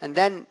 And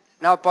then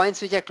now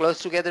points which are close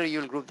together,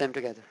 you'll group them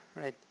together,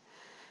 right?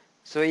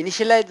 So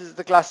initialize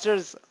the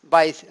clusters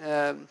by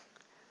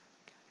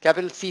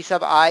capital C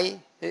sub I,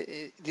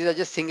 these are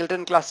just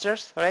singleton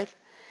clusters, right?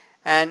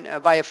 And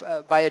by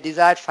a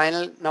desired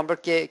final number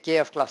k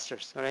of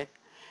clusters, all right?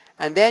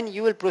 And then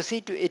you will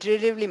proceed to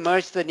iteratively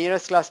merge the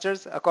nearest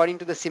clusters according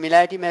to the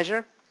similarity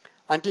measure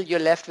until you're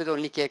left with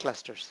only k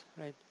clusters,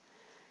 right?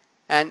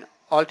 And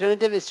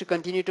alternative is to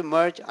continue to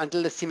merge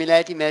until the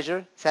similarity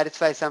measure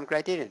satisfies some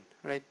criterion,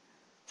 right?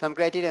 Some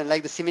criterion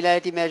like the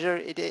similarity measure,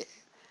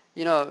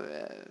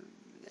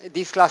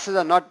 these classes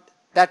are not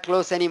that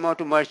close anymore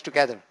to merge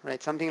together,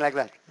 right? Something like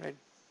that, right?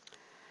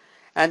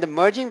 And the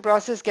merging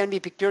process can be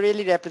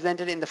pictorially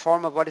represented in the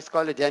form of what is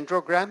called a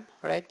dendrogram,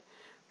 right?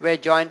 Where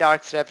joint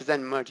arcs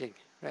represent merging,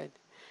 right?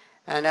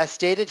 And as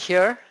stated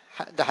here,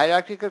 the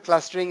hierarchical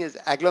clustering is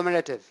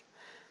agglomerative,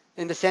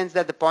 in the sense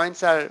that the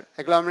points are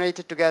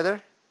agglomerated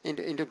together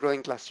into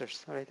growing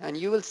clusters, all right? And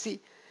you will see,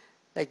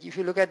 like if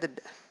you look at the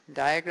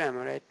diagram,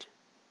 all right?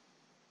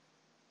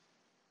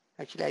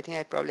 Actually, I think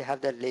I probably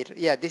have that later.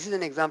 Yeah, this is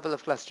an example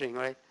of clustering,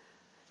 all right?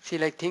 See,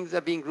 like things are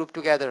being grouped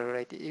together,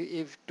 right?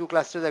 If two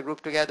clusters are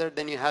grouped together,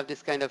 then you have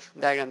this kind of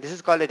diagram. This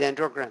is called a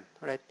dendrogram,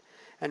 right?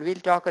 And we'll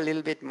talk a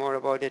little bit more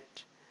about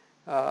it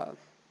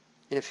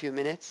in a few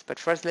minutes. But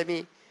first, let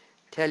me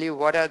tell you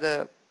what are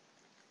the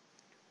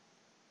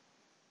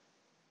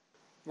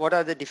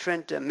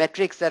different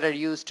metrics that are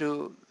used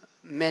to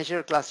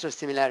measure cluster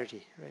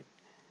similarity, right?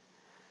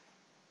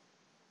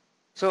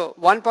 So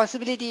one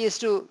possibility is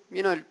to,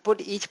 put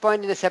each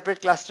point in a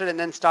separate cluster and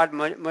then start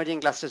merging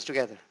clusters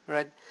together,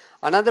 right?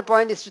 Another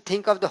point is to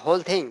think of the whole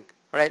thing,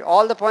 right?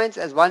 All the points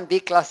as one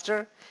big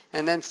cluster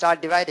and then start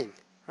dividing,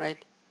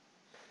 right?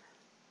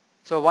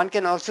 So one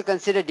can also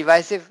consider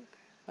divisive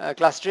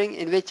clustering,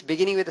 in which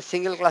beginning with a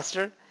single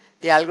cluster,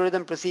 the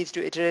algorithm proceeds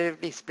to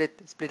iteratively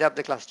split up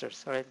the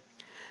clusters, all right?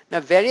 Now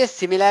various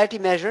similarity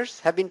measures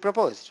have been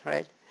proposed,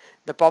 right?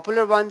 The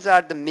popular ones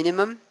are the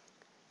minimum,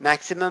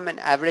 maximum and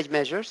average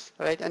measures,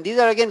 right? And these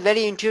are again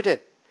very intuitive.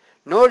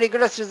 No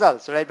rigorous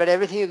results, right? But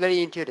everything is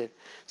very intuitive.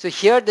 So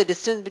here the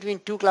distance between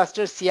two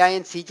clusters Ci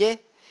and Cj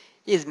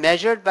is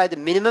measured by the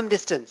minimum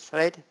distance,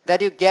 right?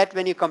 That you get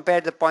when you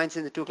compare the points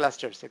in the two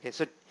clusters. Okay,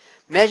 so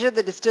measure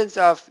the distance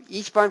of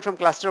each point from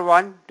cluster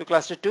 1 to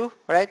cluster 2,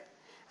 right?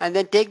 And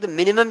then take the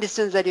minimum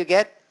distance that you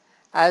get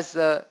as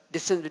the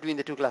distance between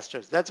the two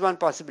clusters. That's one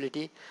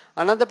possibility.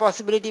 Another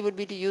possibility would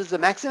be to use the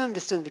maximum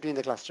distance between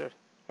the clusters,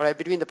 right?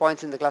 Between the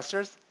points in the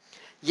clusters.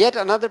 Yet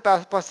another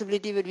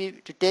possibility would be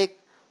to take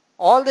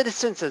all the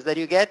distances that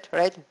you get,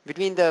 right,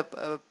 between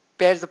the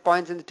pairs of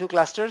points in the two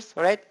clusters,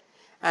 right,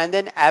 and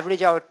then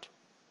average out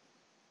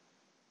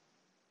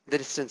the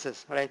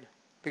distances, right,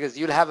 because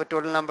you'll have a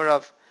total number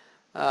of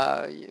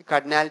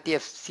cardinality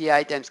of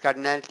Ci times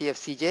cardinality of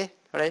Cj,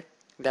 right,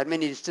 that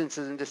many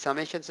distances in the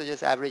summation, so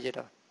just average it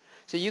out.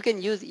 So you can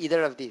use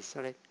either of these,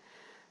 right.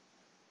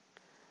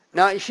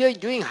 Now if you're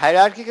doing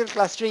hierarchical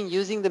clustering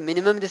using the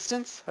minimum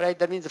distance, right,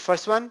 that means the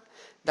first one,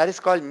 that is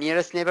called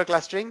nearest neighbor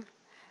clustering.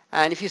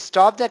 And if you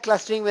stop that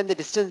clustering when the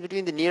distance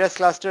between the nearest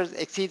clusters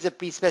exceeds a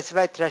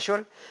pre-specified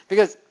threshold,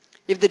 because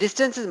if the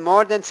distance is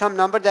more than some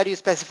number that you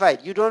specified,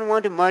 you don't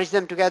want to merge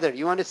them together.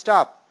 You want to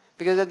stop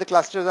because then the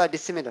clusters are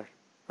dissimilar,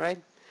 right?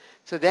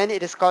 So then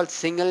it is called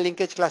single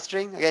linkage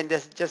clustering. Again,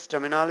 that's just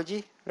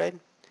terminology, right?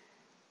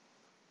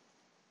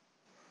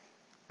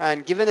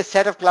 And given a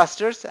set of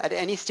clusters at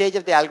any stage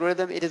of the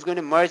algorithm, it is going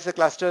to merge the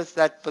clusters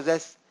that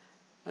possess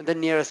the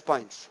nearest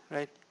points,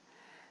 right?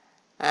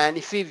 And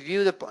if we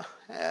view the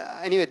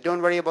anyway,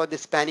 don't worry about the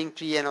spanning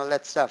tree and all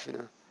that stuff, you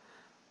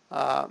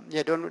know.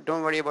 Yeah, don't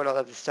worry about all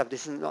of this stuff.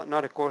 This is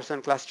not a course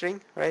on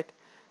clustering, right?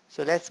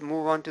 So let's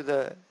move on to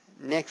the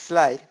next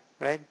slide,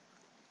 right?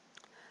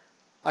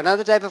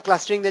 Another type of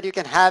clustering that you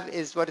can have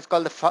is what is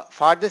called the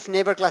farthest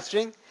neighbor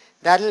clustering.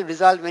 That will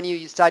result when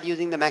you start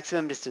using the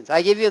maximum distance.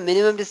 I gave you a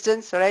minimum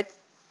distance, all right?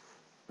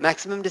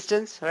 Maximum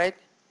distance, right?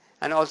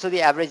 And also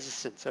the average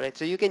distance, all right?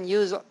 So you can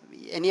use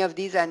any of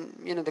these, and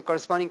you know the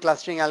corresponding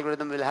clustering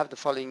algorithm will have the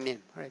following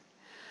name, right?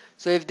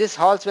 So if this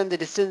halts when the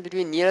distance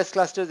between nearest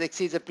clusters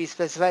exceeds a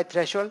pre-specified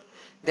threshold,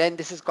 then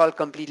this is called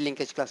complete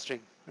linkage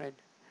clustering, right?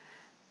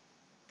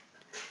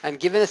 And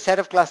given a set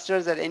of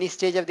clusters at any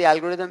stage of the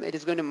algorithm, it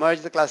is going to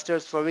merge the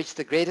clusters for which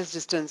the greatest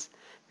distance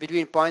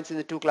between points in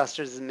the two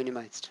clusters is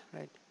minimized,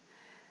 right?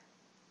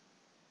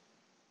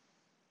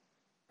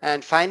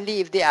 And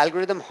finally, if the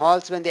algorithm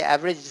halts when the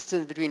average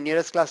distance between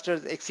nearest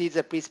clusters exceeds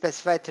a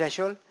pre-specified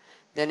threshold,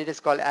 then it is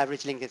called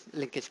average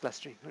linkage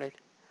clustering, right?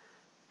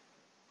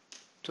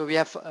 So we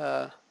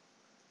have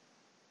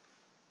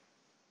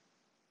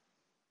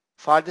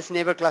farthest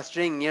neighbor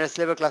clustering, nearest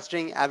neighbor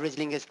clustering, average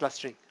linkage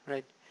clustering,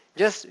 right?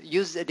 Just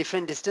use a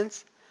different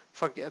distance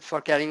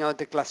for carrying out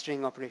the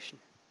clustering operation.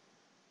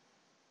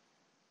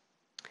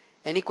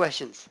 Any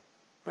questions?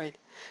 Right.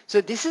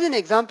 So this is an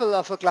example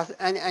of a class,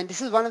 and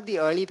this is one of the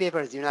early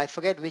papers, you know, I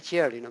forget which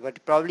year, you know,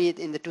 but probably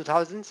in the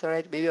 2000s, all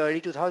right, maybe early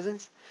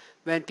 2000s,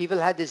 when people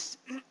had this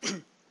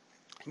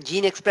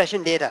gene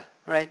expression data,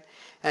 right,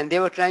 and they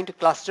were trying to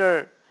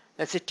cluster,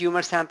 let's say,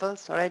 tumor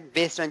samples, all right,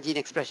 based on gene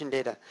expression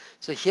data.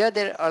 So here,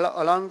 there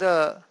along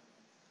the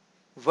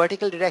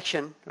vertical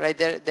direction, right,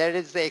 there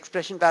is the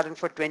expression pattern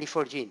for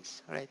 24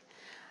 genes, right.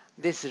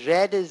 This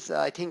red is,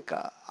 I think,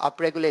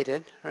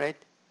 upregulated, right.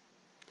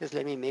 Just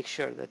let me make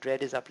sure that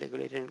red is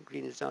upregulated and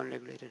green is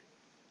downregulated.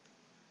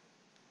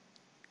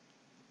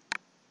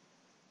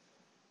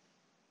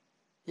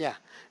 Yeah,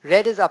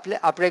 red is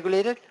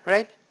upregulated,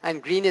 right,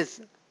 and green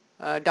is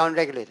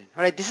downregulated.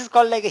 All right, this is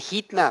called like a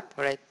heat map,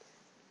 right?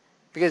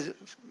 Because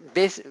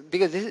this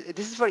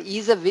is for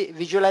ease of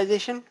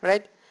visualization,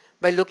 right?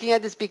 By looking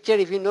at this picture,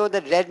 if you know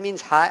that red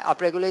means high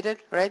upregulated,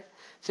 right?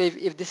 So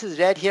if this is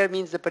red here,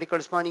 means the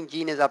corresponding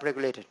gene is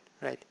upregulated,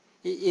 right?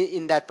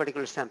 In that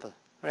particular sample,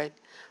 right?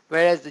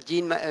 Whereas the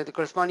gene, the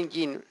corresponding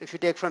gene, if you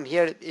take from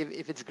here,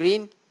 if it's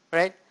green,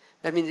 right?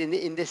 That means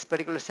in this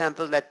particular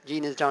sample, that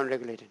gene is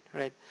downregulated,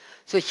 right?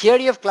 So here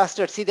you have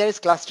clustered. See, there is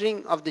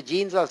clustering of the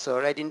genes also,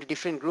 right, into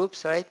different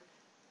groups, right?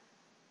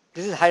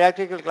 This is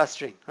hierarchical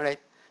clustering, right?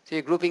 So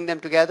you're grouping them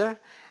together,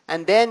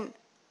 and then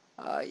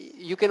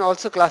you can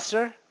also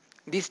cluster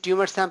these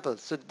tumor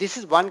samples. So this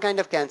is one kind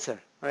of cancer,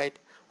 right?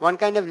 One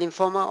kind of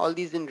lymphoma, all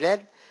these in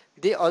red,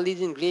 all these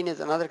in green is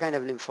another kind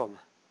of lymphoma,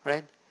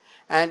 right?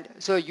 And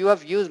so you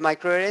have used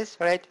microarrays,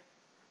 right,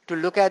 to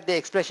look at the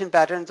expression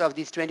patterns of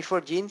these 24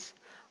 genes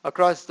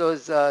across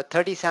those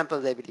 30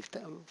 samples, I believe,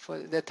 for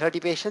the 30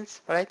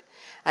 patients, right?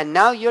 And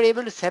now you're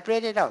able to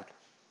separate it out.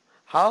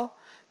 How?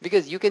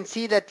 Because you can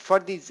see that for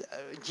these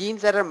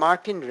genes that are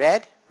marked in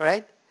red,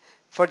 right,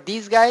 for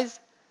these guys,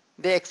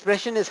 the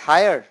expression is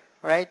higher,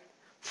 right,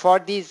 for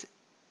these,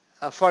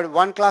 for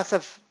one class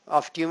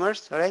of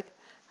tumors, all right,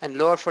 and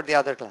lower for the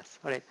other class,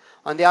 all right.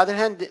 On the other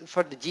hand,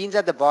 for the genes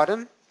at the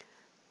bottom,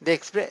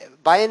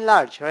 by and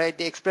large, right,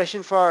 the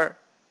expression for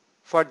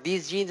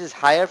these genes is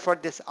higher for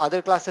this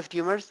other class of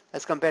tumors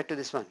as compared to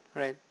this one,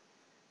 right.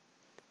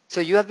 So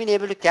you have been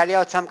able to carry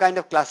out some kind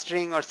of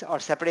clustering or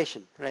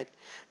separation, right?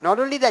 Not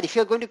only that, if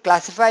you're going to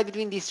classify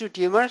between these two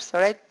tumors, all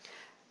right,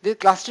 the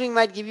clustering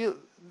might give you,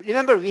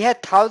 remember we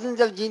had thousands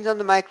of genes on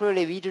the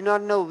microarray. We do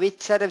not know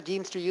which set of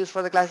genes to use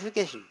for the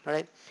classification, all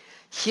right?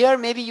 Here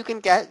maybe you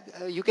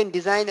can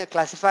design a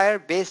classifier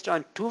based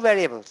on two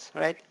variables,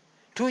 right?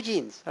 Two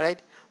genes, right?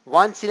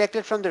 One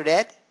selected from the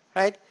red,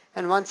 right?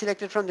 And one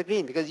selected from the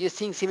green, because you're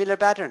seeing similar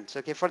patterns.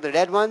 Okay, for the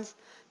red ones,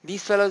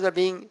 these fellows are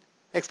being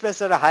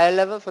expressed at a higher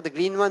level. For the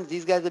green ones,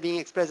 these guys are being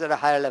expressed at a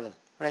higher level,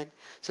 right?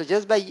 So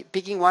just by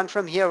picking one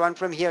from here,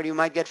 you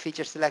might get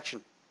feature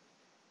selection.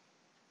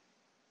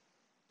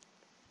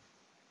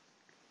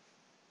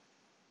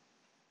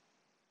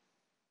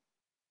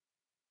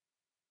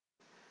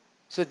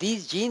 So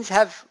these genes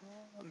have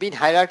been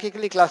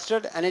hierarchically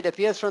clustered, and it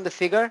appears from the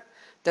figure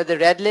that the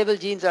red label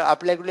genes are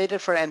upregulated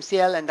for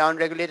MCL and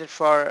downregulated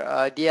for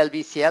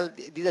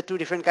DLBCL. These are two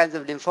different kinds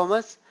of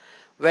lymphomas,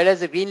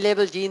 whereas the green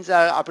label genes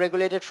are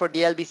upregulated for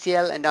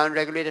DLBCL and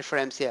downregulated for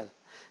MCL.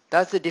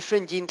 Thus, the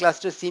different gene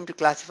clusters seem to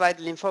classify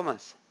the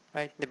lymphomas,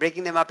 right? They're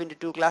breaking them up into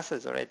two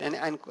classes, all right,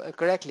 and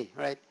correctly,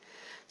 right?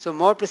 So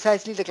more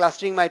precisely, the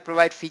clustering might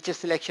provide feature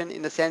selection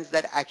in the sense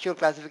that actual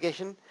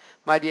classification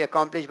might be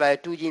accomplished by a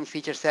two-gene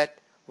feature set,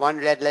 one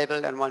red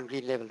label and one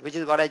green label, which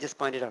is what I just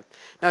pointed out.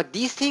 Now,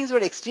 these things were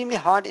extremely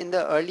hot in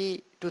the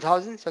early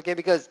 2000s, okay,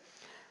 because,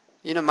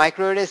 you know,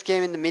 microarrays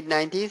came in the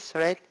mid-90s,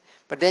 right?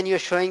 But then you're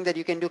showing that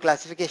you can do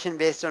classification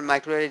based on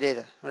microarray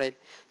data, right?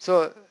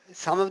 So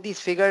some of these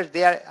figures,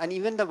 they are, and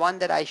even the one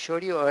that I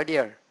showed you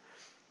earlier,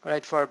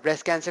 right, for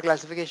breast cancer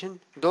classification,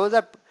 those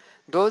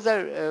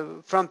are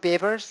from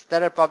papers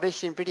that are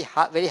published in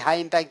very high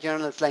impact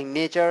journals like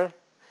Nature,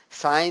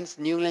 Science,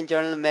 New England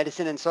Journal of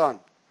Medicine, and so on,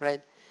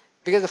 right?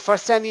 Because the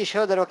first time you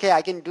show that, okay,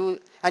 I can do,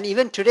 and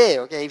even today,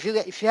 okay, if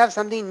you have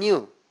something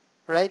new,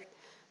 right,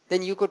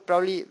 then you could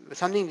probably,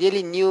 something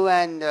really new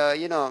and,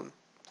 you know,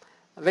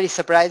 very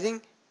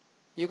surprising,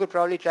 you could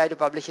probably try to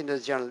publish in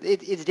those journals.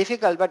 It's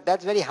difficult, but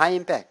that's very high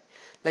impact.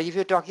 Like if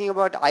you're talking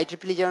about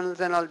IEEE journals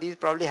and all, these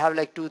probably have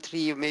like 2,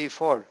 3, maybe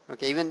 4.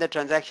 Okay, even the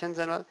transactions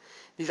and all,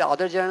 these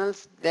other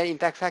journals, their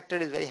impact factor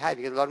is very high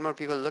because a lot more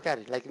people look at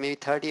it, like maybe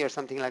 30 or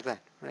something like that,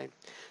 right?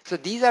 So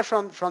these are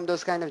from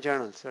those kind of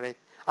journals, right?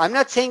 I'm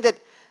not saying that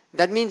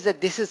that means that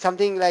this is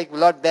something like a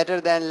lot better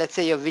than, let's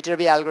say, your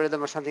Viterbi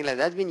algorithm or something like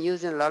that. That's been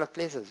used in a lot of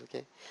places,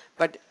 okay?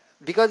 But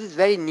because it's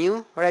very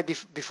new, right,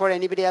 before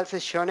anybody else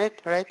has shown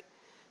it, right?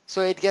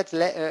 So it gets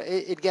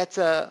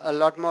a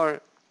lot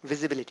more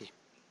visibility.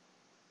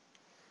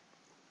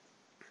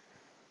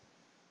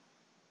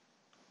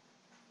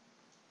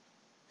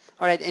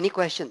 All right, any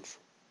questions?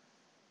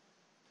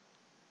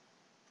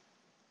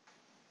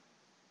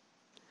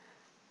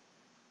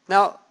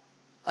 Now,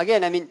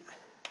 again, I mean,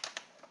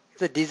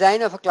 the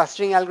design of a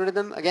clustering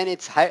algorithm, again,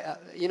 it's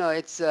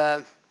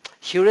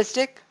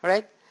heuristic,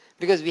 right?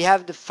 Because we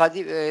have the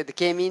fuzzy, the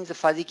k-means, the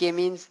fuzzy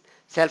k-means,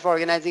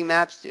 self-organizing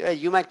maps.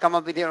 You might come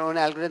up with your own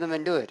algorithm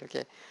and do it,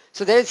 okay?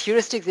 So there is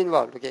heuristics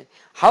involved, okay?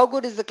 How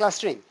good is the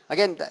clustering?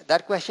 Again,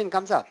 that question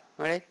comes up,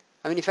 all right?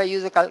 I mean, if I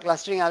use a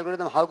clustering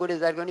algorithm, how good is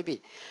that going to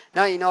be?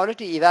 Now, in order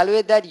to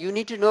evaluate that, you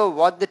need to know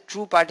what the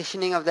true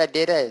partitioning of that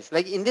data is.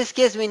 Like in this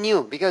case, we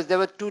knew because there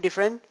were two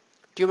different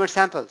tumor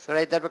samples,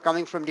 right, that were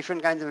coming from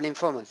different kinds of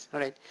lymphomas,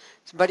 right?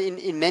 So, but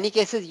in many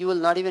cases, you will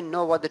not even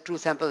know what the true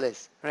sample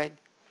is, right?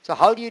 So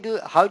how do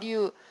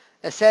you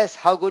assess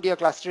how good your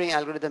clustering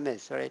algorithm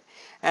is, right?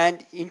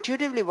 And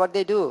intuitively, what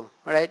they do,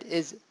 right,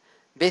 is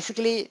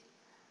basically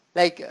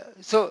like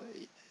so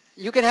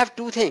you can have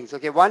two things,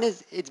 okay? One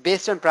is it's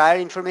based on prior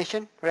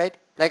information, right?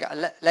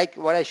 Like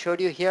what I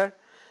showed you here,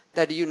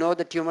 that you know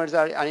the tumors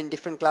are in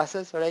different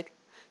classes, right?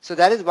 So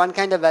that is one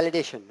kind of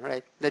validation,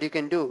 right, that you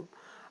can do.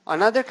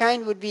 Another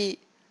kind would be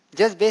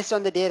just based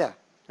on the data,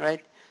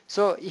 right?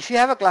 So if you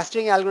have a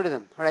clustering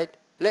algorithm, right?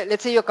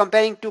 Let's say you're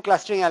comparing two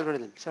clustering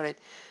algorithms, all right?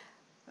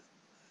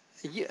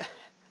 You,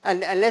 and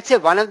let's say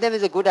one of them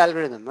is a good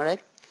algorithm, all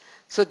right?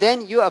 So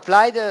then you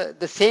apply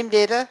the same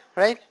data,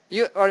 right?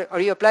 Or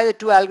you apply the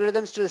two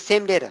algorithms to the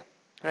same data,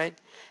 right?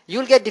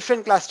 You'll get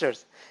different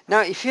clusters.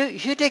 Now, if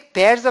you take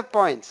pairs of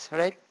points,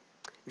 right?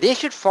 They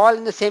should fall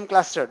in the same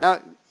cluster. Now,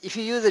 if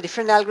you use a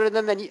different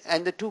algorithm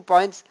and the 2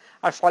 points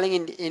are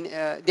falling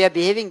they are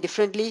behaving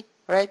differently,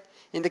 right?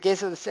 In the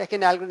case of the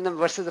second algorithm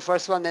versus the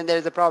first one, then there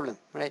is a problem,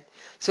 right?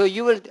 So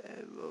you will,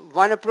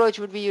 one approach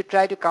would be you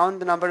try to count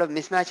the number of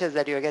mismatches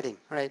that you're getting,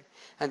 right?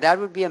 And that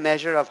would be a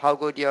measure of how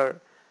good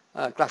your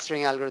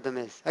clustering algorithm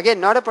is. Again,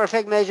 not a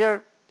perfect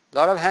measure, a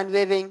lot of hand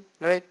waving,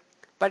 right?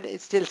 But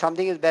it's still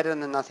something is better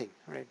than nothing,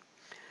 right?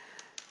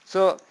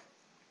 So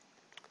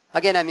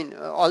again, I mean,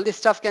 all this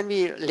stuff can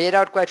be laid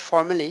out quite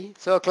formally.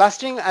 So a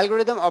clustering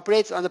algorithm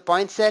operates on the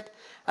point set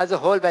as a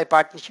whole by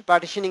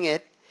partitioning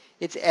it.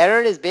 Its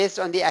error is based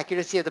on the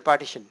accuracy of the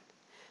partition.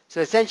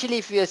 So essentially,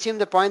 if we assume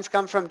the points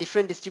come from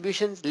different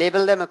distributions,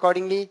 label them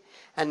accordingly,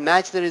 and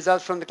match the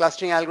results from the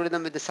clustering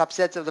algorithm with the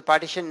subsets of the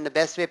partition in the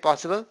best way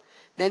possible,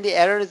 then the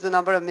error is the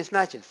number of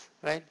mismatches,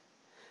 right?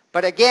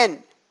 But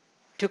again,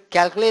 to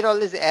calculate all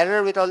this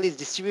error with all these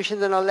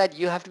distributions and all that,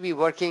 you have to be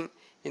working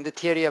in the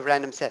theory of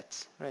random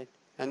sets, right?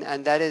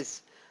 And that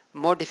is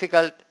more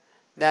difficult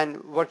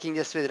than working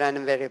just with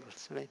random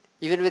variables, right?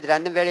 Even with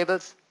random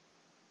variables,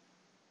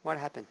 what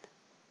happened?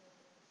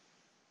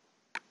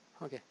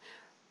 Okay.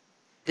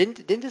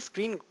 Didn't the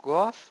screen go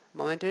off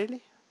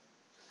momentarily?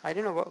 I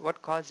don't know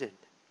what caused it,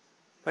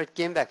 but it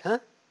came back, huh?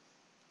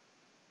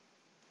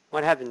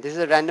 What happened? This is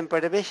a random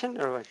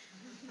perturbation or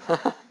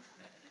what?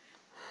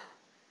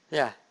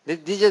 Yeah,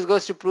 this just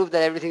goes to prove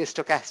that everything is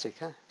stochastic,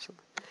 huh?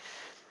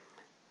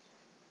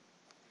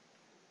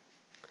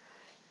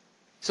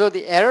 So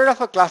the error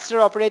of a cluster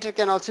operator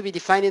can also be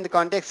defined in the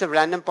context of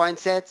random point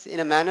sets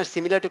in a manner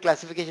similar to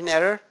classification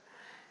error.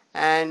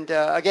 And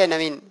again, I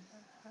mean,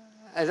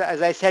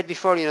 as I said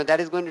before, that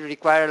is going to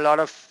require a lot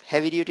of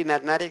heavy-duty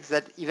mathematics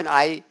that even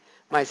I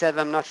myself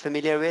am not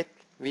familiar with.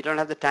 We don't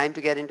have the time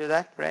to get into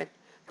that, right?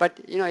 But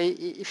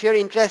if you're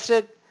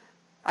interested,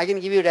 I can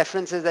give you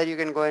references that you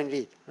can go and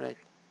read, right?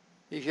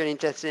 If you're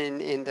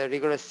interested in the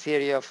rigorous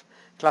theory of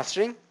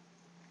clustering.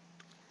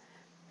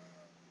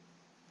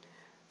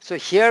 So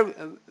here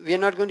we are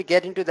not going to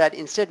get into that.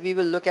 Instead, we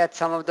will look at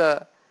some of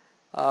the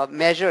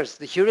measures,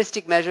 the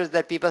heuristic measures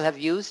that people have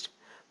used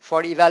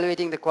for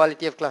evaluating the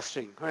quality of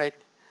clustering, right?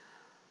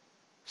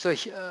 So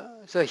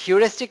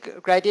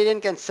heuristic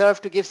criterion can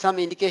serve to give some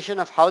indication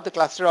of how the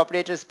cluster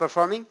operator is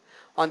performing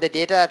on the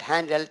data at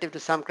hand relative to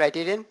some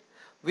criterion.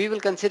 We will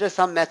consider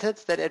some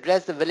methods that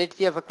address the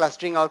validity of a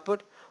clustering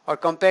output or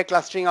compare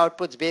clustering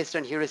outputs based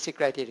on heuristic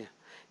criteria.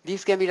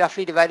 These can be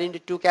roughly divided into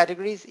two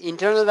categories.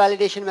 Internal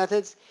validation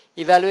methods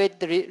evaluate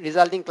the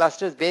resulting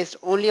clusters based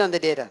only on the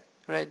data,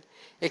 right?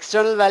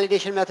 External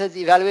validation methods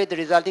evaluate the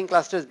resulting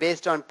clusters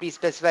based on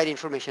pre-specified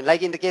information.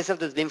 Like in the case of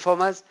those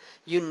lymphomas,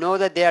 you know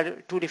that there are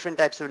two different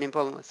types of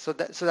lymphomas. So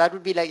that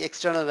would be like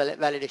external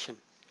validation.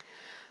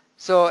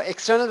 So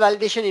external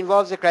validation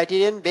involves a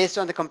criterion based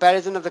on the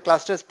comparison of the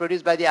clusters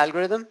produced by the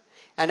algorithm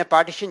and a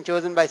partition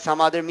chosen by some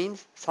other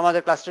means, some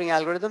other clustering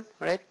algorithm,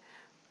 right?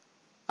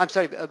 I'm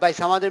sorry, by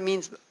some other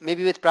means,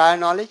 maybe with prior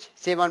knowledge,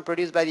 say one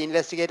produced by the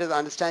investigator's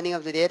understanding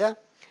of the data.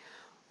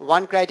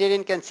 One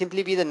criterion can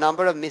simply be the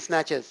number of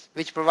mismatches,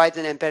 which provides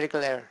an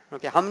empirical error.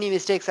 Okay, how many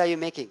mistakes are you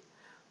making,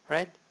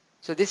 right?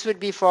 So this would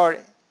be for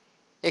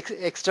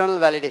external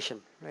validation,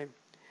 right?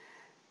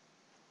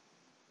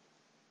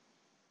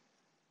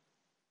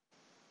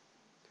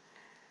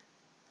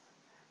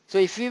 So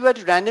if we were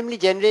to randomly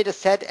generate a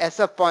set S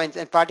of points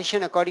and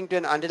partition according to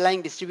an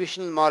underlying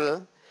distributional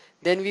model,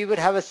 then we would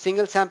have a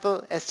single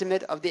sample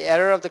estimate of the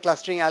error of the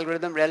clustering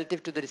algorithm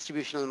relative to the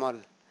distributional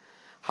model.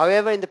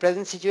 However, in the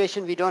present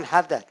situation, we don't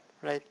have that,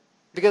 right?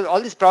 Because all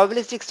this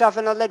probabilistic stuff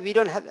and all that, we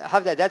don't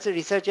have that. That's a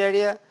research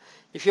area.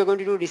 If you're going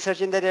to do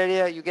research in that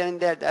area, you get in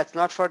there. That's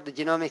not for the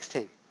genomics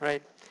thing,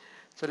 right?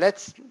 So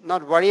let's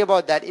not worry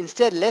about that.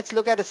 Instead, let's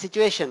look at a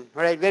situation,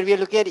 right, where we are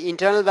looking at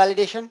internal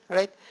validation,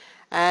 right?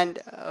 And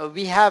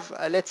we have,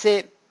 let's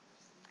say,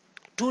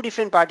 two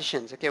different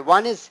partitions. Okay,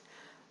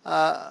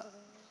 uh,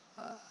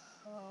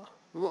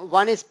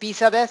 one is P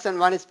sub S and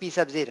one is P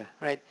sub zeta,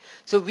 right?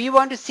 So we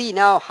want to see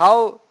now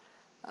how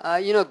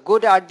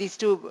good are these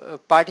two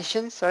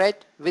partitions,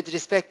 right, with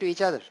respect to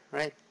each other,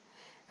 right?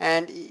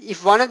 And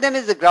if one of them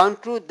is the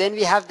ground truth, then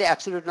we have the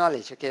absolute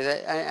knowledge,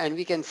 okay, and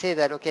we can say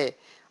that, okay,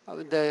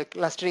 the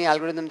clustering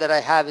algorithm that I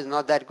have is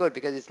not that good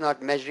because it's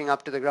not measuring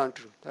up to the ground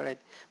truth, all right?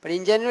 But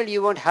in general,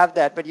 you won't have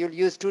that, but you'll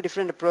use two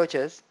different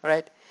approaches, all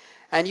right?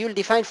 And you'll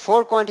define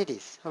four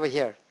quantities over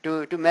here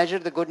to measure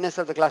the goodness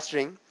of the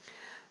clustering.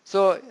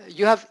 So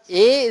you have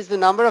A is the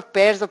number of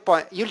pairs of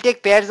points. You'll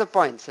take pairs of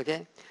points,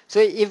 okay? So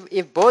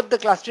if both the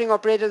clustering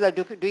operators are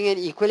doing an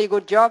equally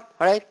good job,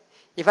 all right?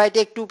 If I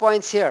take 2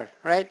 points here,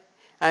 right?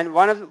 And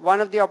one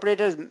of the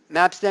operators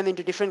maps them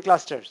into different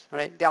clusters,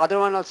 right? The other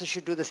one also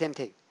should do the same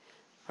thing,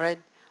 right?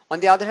 On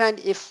the other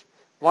hand, if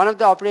one of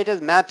the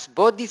operators maps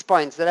both these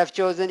points that I've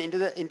chosen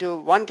into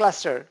one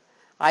cluster,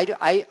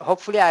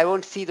 hopefully I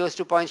won't see those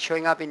 2 points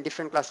showing up in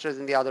different clusters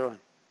in the other one.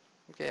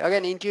 Okay,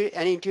 again,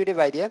 an intuitive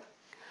idea.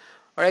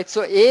 All right,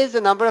 so A is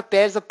the number of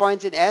pairs of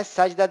points in S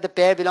such that the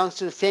pair belongs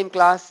to the same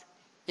class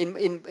in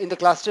the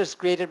clusters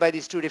created by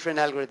these two different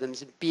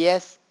algorithms, in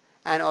PS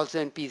and also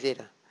in P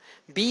zeta.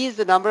 B is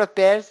the number of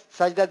pairs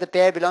such that the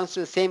pair belongs to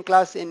the same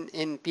class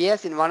in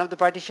PS in one of the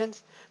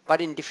partitions,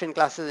 but in different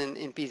classes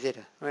in P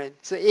zeta. Right?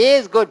 So A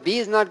is good, B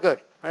is not good.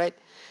 Right?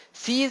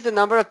 C is the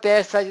number of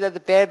pairs such that the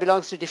pair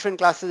belongs to different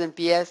classes in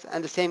PS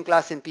and the same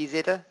class in P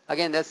zeta.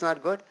 Again, that's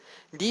not good.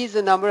 D is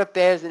the number of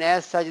pairs in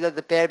S such that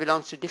the pair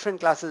belongs to different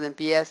classes in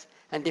PS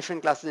and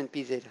different classes in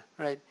P zeta.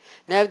 Right?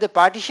 Now, if the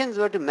partitions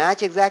were to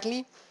match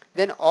exactly,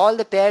 then all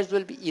the pairs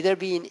will either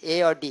be in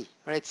A or D.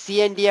 Right?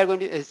 C and D are going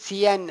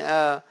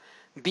to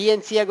B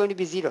and C are going to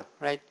be 0,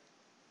 right?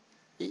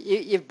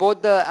 If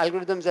both the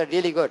algorithms are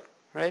really good,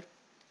 right?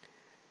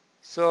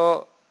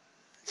 So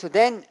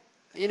then,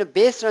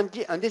 based on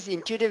this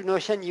intuitive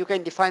notion, you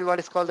can define what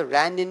is called the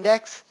RAND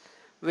index,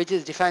 which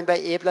is defined by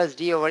A plus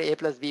D over A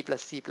plus B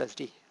plus C plus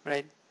D,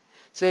 right?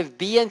 So if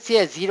B and C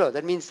are 0,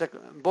 that means that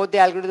both the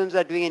algorithms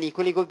are doing an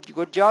equally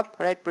good job,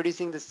 right,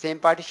 producing the same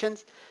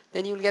partitions,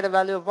 then you will get a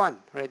value of 1,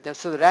 right.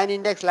 So the RAND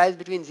index lies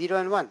between 0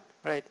 and 1,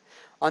 right.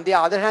 On the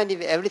other hand,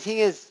 if everything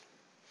is,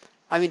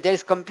 I mean, there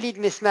is complete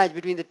mismatch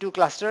between the two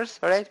clusters,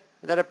 right,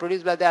 that are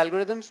produced by the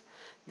algorithms,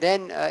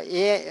 then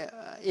A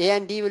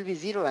and D will be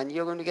 0 and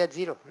you're going to get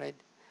 0, right.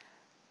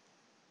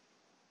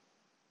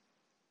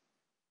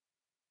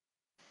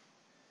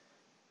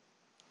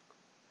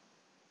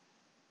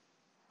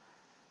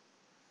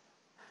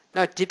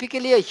 Now,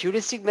 typically a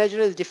heuristic measure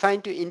is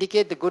defined to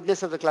indicate the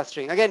goodness of the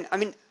clustering. Again, I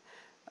mean,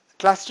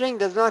 clustering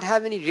does not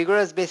have any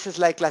rigorous basis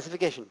like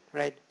classification,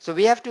 right? So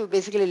we have to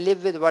basically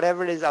live with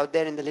whatever is out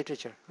there in the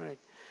literature, right?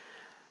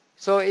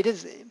 So it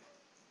is.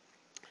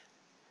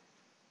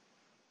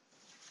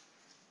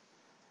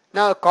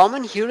 Now, a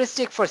common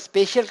heuristic for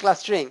spatial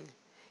clustering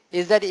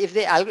is that if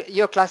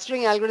your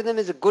clustering algorithm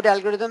is a good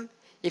algorithm,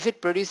 if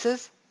it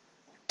produces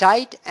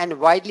tight and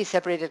widely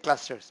separated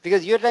clusters,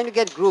 because you're trying to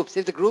get groups.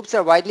 If the groups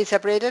are widely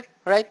separated,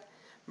 right,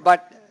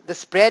 but the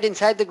spread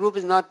inside the group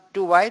is not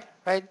too wide,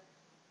 right,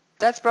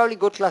 that's probably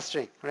good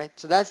clustering, right?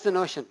 So that's the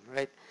notion,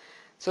 right?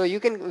 So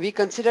we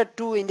consider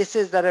two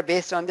indices that are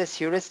based on this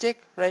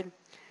heuristic, right?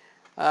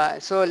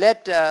 So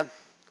let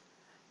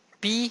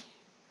P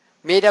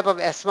made up of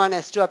S1,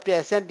 S2 up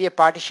to Sn be a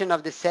partition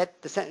of the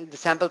set, the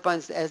sample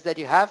points S that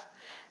you have,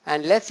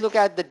 and let's look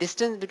at the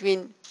distance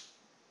between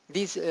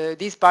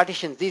these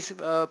partitions, these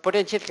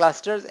potential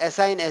clusters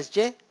Si and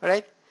Sj,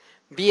 right,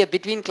 be a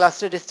between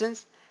cluster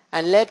distance,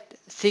 and let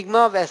sigma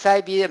of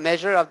Si be a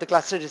measure of the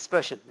cluster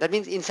dispersion. That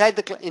means inside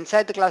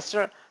the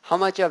cluster, how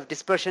much of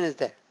dispersion is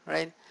there,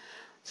 right?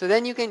 So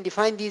then you can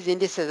define these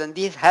indices, and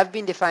these have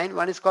been defined.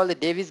 One is called the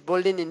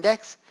Davis-Bouldin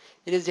index.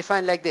 It is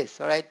defined like this,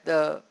 all right?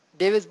 The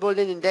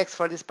Davis-Bouldin index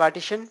for this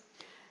partition,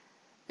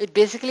 it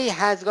basically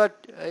has got,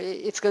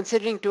 it's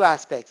considering two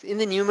aspects. In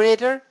the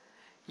numerator,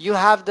 you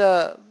have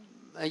the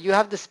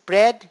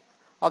spread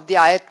of the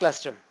ith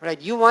cluster,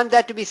 right? You want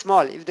that to be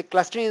small. If the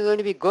clustering is going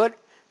to be good,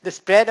 the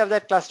spread of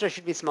that cluster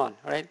should be small,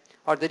 right?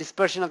 Or the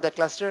dispersion of that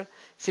cluster.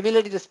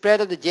 Similarly, the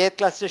spread of the jth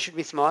cluster should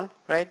be small,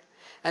 right?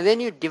 And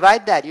then you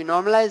divide that, you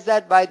normalize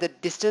that by the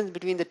distance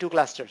between the two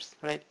clusters,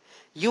 right?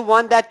 You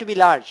want that to be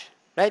large,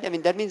 right? I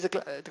mean, that means the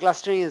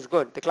clustering is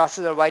good. The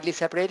clusters are widely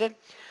separated.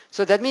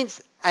 So that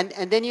means, and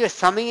then you're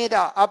summing it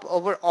up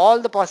over all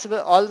the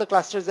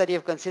clusters that you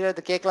have considered,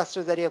 the k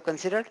clusters that you have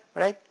considered,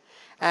 right?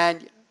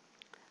 And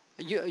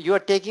you are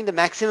taking the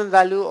maximum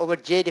value over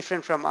j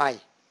different from I,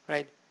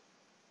 right?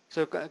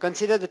 So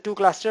consider the two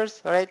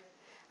clusters, all right?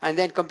 And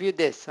then compute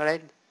this, all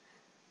right?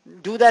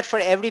 Do that for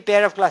every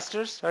pair of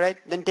clusters, all right?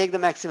 Then take the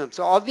maximum.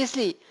 So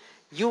obviously,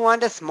 you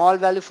want a small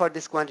value for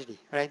this quantity,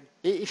 right?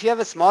 If you have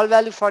a small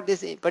value for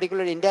this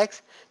particular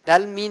index, that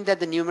will mean that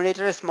the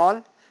numerator is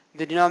small,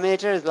 the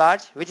denominator is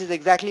large, which is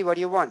exactly what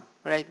you want,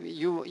 right?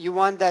 You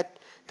want that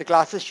the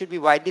classes should be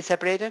widely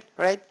separated,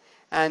 right?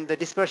 And the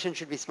dispersion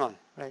should be small,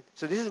 right?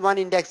 So this is one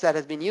index that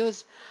has been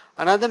used.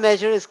 Another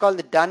measure is called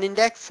the Dunn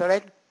index, all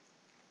right?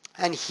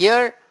 And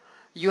here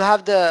you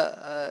have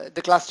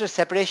the cluster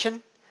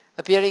separation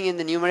appearing in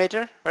the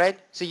numerator, right?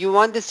 So you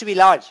want this to be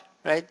large,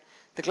 right?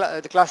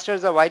 The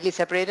clusters are widely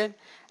separated,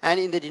 and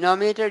in the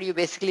denominator you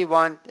basically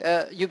want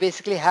you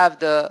basically have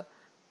the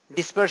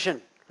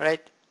dispersion,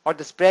 right, or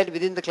the spread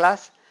within the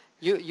class.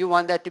 You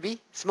want that to be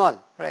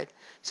small, right?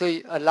 So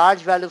a large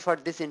value for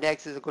this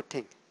index is a good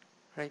thing,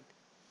 right?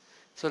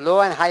 So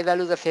low and high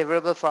values are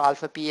favorable for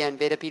alpha p and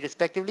beta p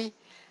respectively.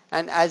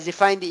 And as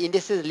defined, the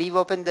indices leave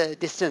open the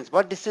distance.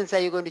 What distance are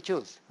you going to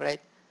choose, right,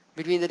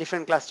 between the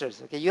different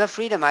clusters? Okay, you have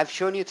freedom. I've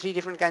shown you three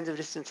different kinds of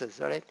distances,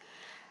 all right?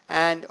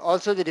 And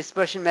also the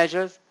dispersion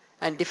measures,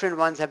 and different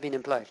ones have been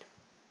employed.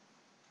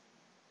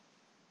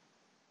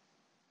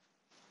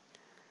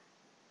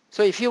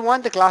 So if you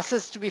want the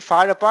classes to be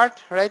far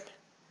apart, right,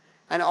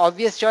 an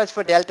obvious choice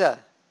for delta,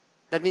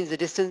 that means the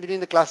distance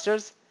between the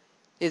clusters,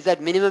 is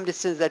that minimum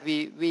distance that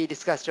we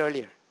discussed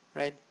earlier,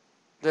 right?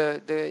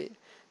 The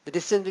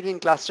distance between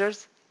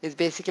clusters is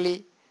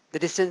basically the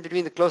distance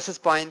between the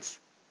closest points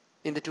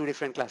in the two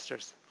different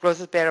clusters,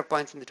 closest pair of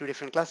points in the two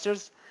different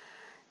clusters.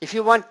 If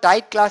you want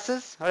tight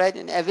classes, all right,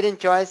 an evident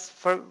choice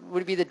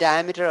would be the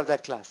diameter of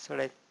that class, all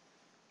right?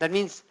 That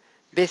means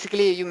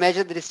basically you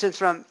measure the distance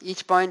from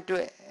each point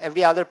to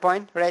every other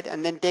point, right,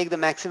 and then take the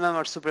maximum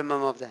or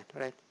supremum of that,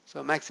 right?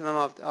 So maximum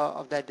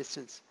of that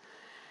distance.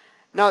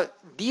 Now,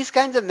 these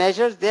kinds of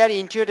measures, they are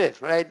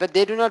intuitive, right? But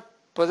they do not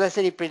possess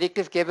any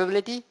predictive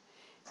capability.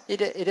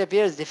 It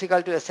appears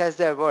difficult to assess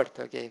their worth,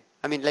 okay?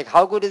 I mean, like,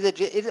 how good is it?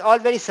 It's all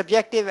very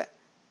subjective,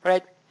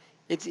 right?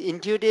 It's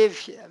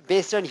intuitive,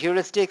 based on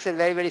heuristics, and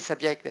very, very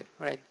subjective,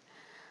 right?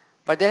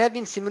 But there have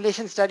been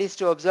simulation studies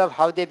to observe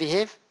how they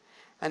behave,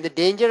 and the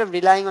danger of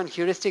relying on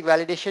heuristic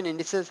validation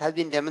indices has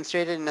been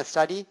demonstrated in a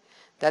study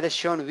that has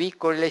shown weak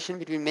correlation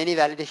between many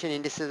validation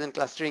indices and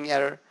clustering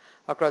error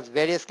across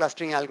various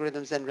clustering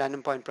algorithms and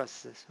random point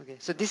processes. Okay,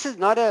 so this is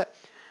not a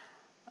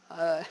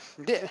uh,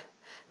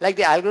 like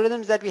the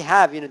algorithms that we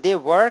have. You know, they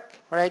work,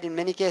 right? In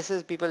many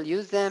cases, people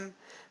use them,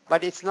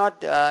 but it's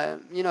not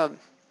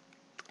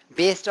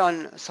based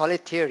on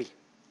solid theory,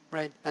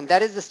 right? And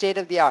that is the state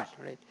of the art,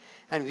 right?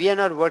 And we are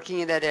not working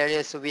in that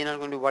area, so we are not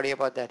going to worry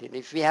about that. And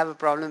if we have a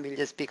problem, we'll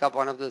just pick up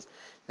one of those,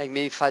 like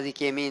maybe fuzzy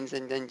k-means,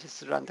 and then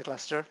just run the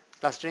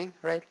clustering,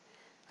 right?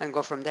 And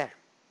go from there.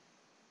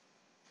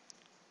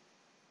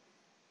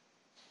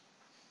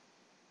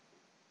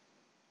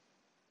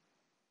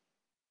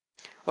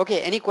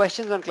 Okay, any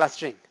questions on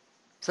clustering?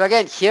 So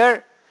again,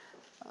 here,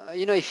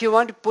 if you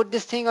want to put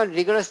this thing on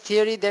rigorous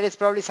theory, there is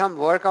probably some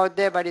work out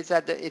there, but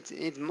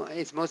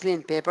it's mostly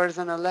in papers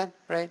and all that,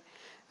 right?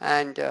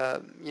 And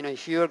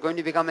if you are going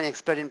to become an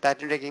expert in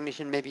pattern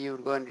recognition, maybe you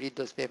would go and read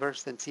those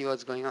papers and see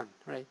what's going on,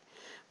 right?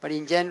 But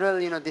in general,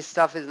 this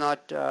stuff is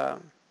not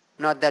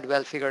that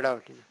well figured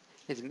out.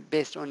 It's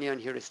based only on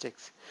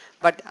heuristics.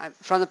 But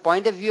from the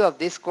point of view of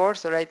this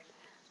course, all right,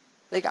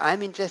 like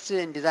I'm interested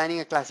in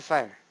designing a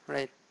classifier,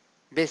 right,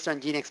 based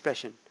on gene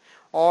expression,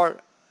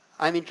 or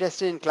I'm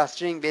interested in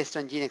clustering based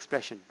on gene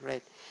expression,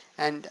 right?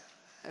 And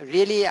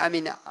really, I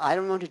mean, I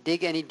don't want to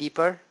dig any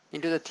deeper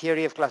into the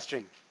theory of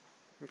clustering,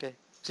 okay?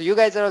 So you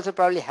guys are also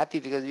probably happy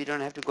because we don't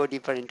have to go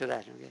deeper into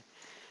that, okay?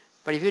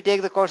 But if you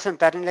take the course on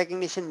pattern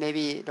recognition,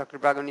 maybe Dr.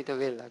 Braganito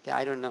will, okay?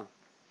 I don't know.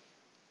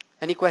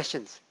 Any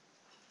questions?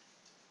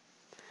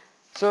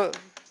 So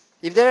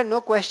if there are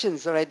no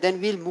questions, all right, then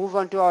we'll move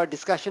on to our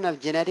discussion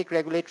of genetic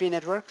regulatory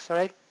networks, all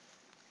right?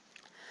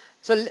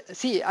 So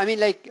see, I mean,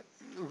 like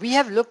we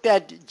have looked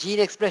at gene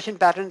expression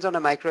patterns on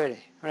a microarray,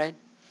 right?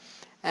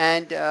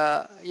 And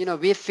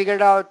we've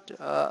figured out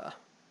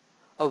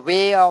a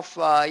way of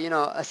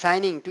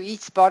assigning to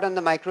each spot on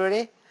the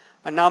microarray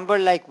a number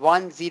like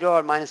 1, 0,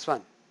 or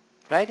 -1,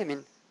 right? I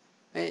mean,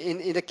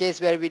 in the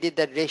case where we did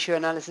that ratio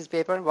analysis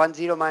paper, 1,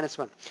 0,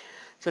 -1.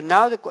 So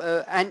now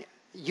and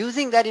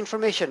using that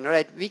information,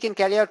 right, we can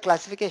carry out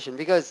classification,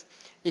 because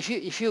if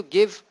you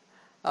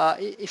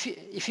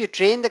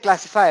train the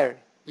classifier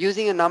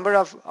using a number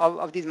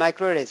of these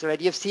microarrays,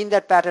 right, you've seen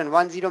that pattern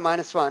 1, 0,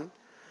 -1.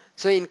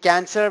 So in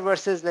cancer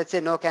versus, let's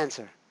say, no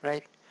cancer,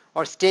 right?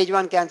 Or stage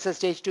 1 cancer,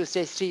 stage 2,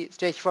 stage 3,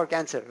 stage 4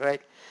 cancer,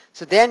 right?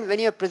 So then when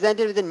you're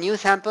presented with a new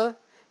sample,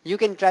 you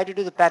can try to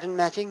do the pattern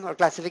matching or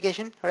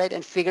classification, right,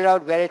 and figure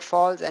out where it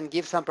falls and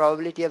give some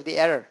probability of the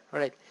error,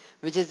 right,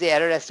 which is the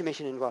error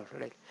estimation involved,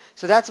 right?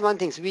 So that's one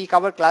thing. So we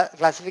cover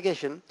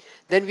classification.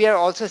 Then we are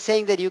also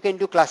saying that you can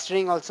do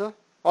clustering also.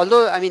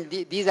 Although, I mean,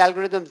 these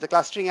algorithms, the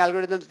clustering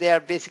algorithms, they are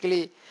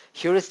basically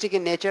heuristic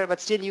in nature,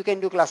 but still you can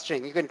do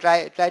clustering. You can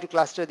try to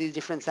cluster these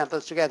different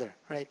samples together,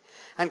 right?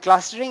 And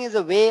clustering is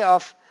a way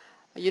of,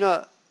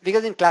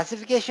 because in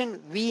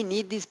classification, we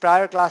need these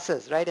prior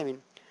classes, right? I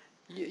mean,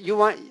 you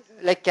want,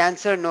 like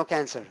cancer, no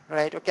cancer,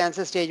 right? Or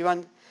cancer stage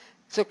 1.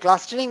 So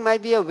clustering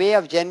might be a way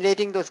of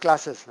generating those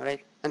classes,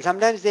 right? And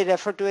sometimes they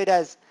refer to it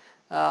as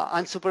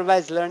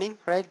unsupervised learning,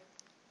 right?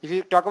 If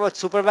you talk about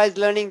supervised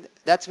learning,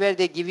 that's where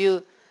they give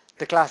you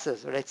the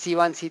classes, right?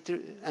 C1,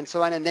 C3, and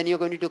so on, and then you're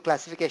going to do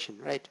classification,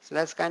 right? So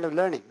that's kind of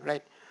learning,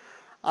 right?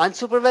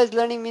 Unsupervised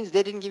learning means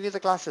they didn't give you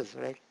the classes,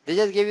 right? They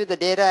just give you the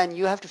data, and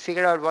you have to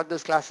figure out what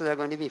those classes are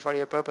going to be for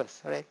your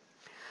purpose, right?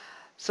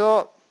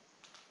 So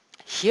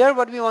here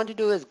what we want to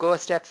do is go a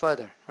step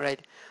further, right?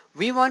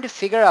 We want to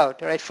figure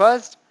out, right,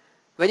 first,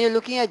 when you're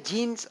looking at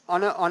genes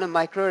on a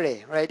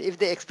microarray, right, if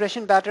the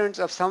expression patterns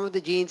of some of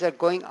the genes are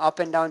going up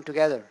and down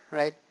together,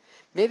 right,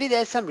 maybe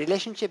there's some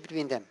relationship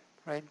between them,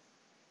 right?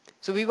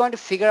 So we want to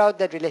figure out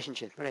that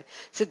relationship, right?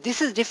 So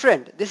this is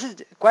different. This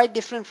is quite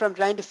different from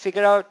trying to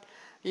figure out,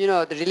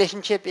 the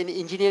relationship in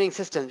engineering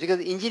systems, because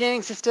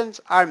engineering systems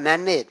are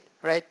man-made,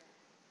 right?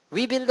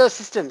 We build those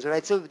systems,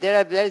 right? So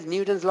there is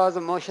Newton's laws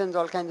of motions,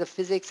 all kinds of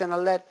physics and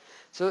all that.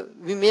 So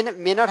we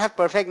may not have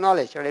perfect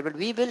knowledge, right? But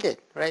we build it,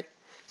 right?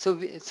 So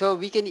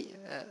we can,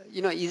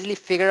 easily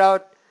figure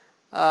out,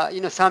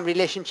 some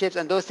relationships,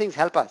 and those things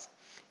help us.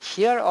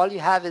 Here, all you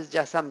have is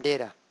just some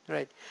data,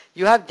 right?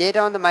 You have data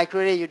on the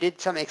microarray. You did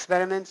some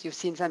experiments. You've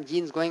seen some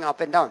genes going up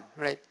and down,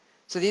 right?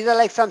 So these are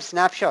like some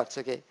snapshots,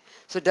 okay?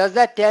 So does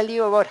that tell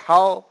you about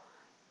how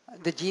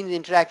the genes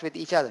interact with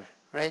each other,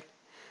 right?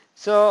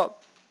 So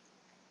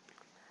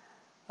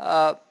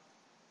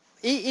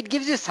it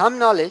gives you some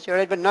knowledge, all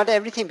right, but not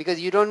everything, because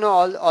you don't know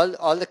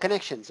all the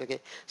connections, okay?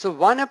 So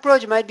one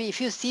approach might be,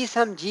 if you see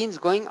some genes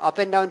going up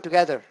and down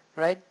together,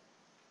 right?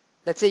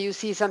 Let's say you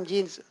see some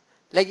genes,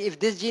 like if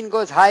this gene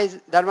goes high,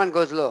 that one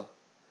goes low.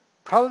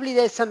 Probably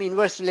there's some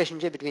inverse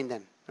relationship between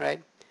them,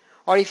 right?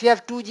 Or if you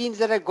have two genes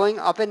that are going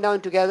up and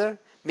down together,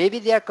 maybe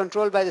they are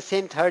controlled by the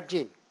same third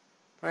gene,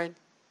 right?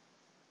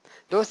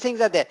 Those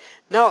things are there.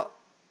 Now,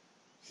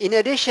 in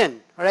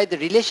addition, all right, the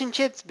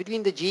relationships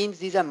between the genes,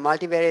 these are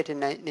multivariate in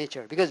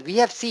nature, because we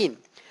have seen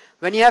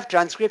when you have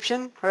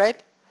transcription, all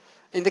right,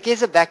 in the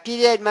case of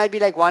bacteria, it might be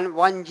like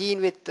one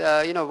gene with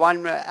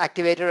one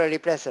activator or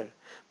repressor.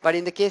 But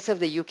in the case of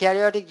the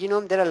eukaryotic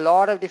genome, there are a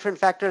lot of different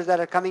factors that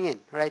are coming in,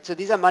 right? So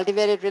these are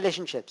multivariate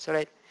relationships, all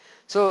right?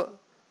 So,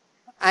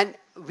 and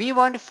we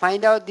want to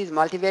find out these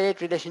multivariate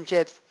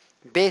relationships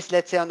based,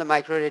 let's say, on the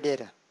microarray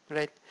data,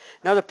 right?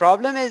 Now the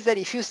problem is that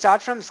if you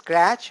start from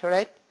scratch, all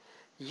right,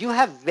 you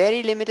have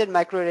very limited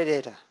microarray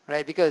data,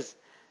 right? Because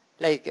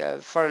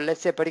Like for,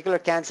 let's say, a particular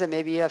cancer,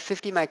 maybe you have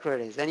 50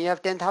 microarrays, and you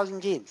have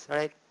 10,000 genes,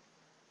 right?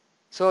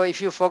 So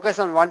if you focus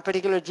on one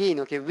particular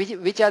gene, okay,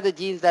 which are the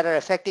genes that are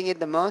affecting it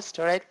the most,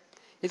 all right?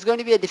 It's going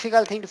to be a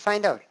difficult thing to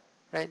find out,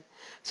 right?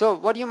 So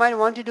what you might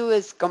want to do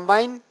is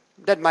combine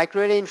that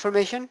microarray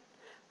information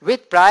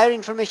with prior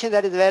information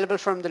that is available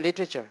from the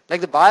literature.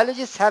 Like the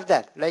biologists have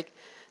that. Like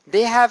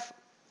they have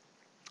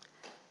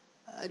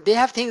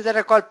things that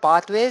are called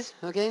pathways,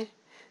 okay?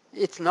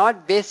 It's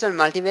not based on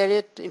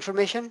multivariate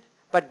information,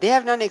 but they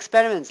have done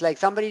experiments. Like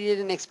somebody did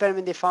an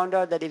experiment, they found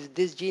out that if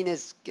this gene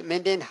is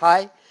maintained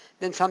high,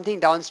 then something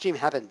downstream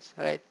happens,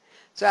 right?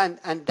 So,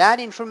 and that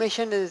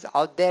information is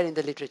out there in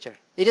the literature.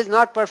 It is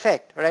not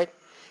perfect, right?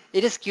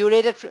 It is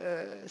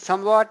curated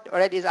somewhat, or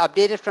it is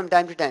updated from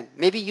time to time.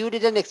 Maybe you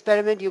did an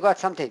experiment, you got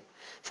something.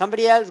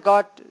 Somebody else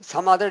got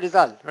some other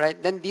result,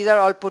 right? Then these are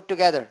all put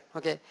together,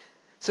 okay?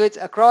 So it's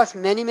across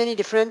many, many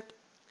different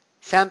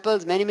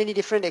samples, many, many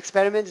different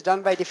experiments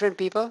done by different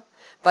people,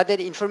 but that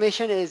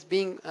information is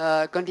being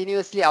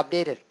continuously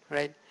updated,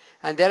 right?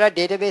 And there are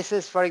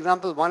databases, for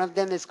example, one of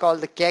them is called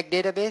the KEGG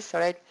database,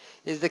 all right?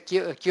 Is the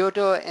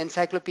Kyoto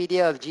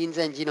Encyclopedia of Genes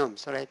and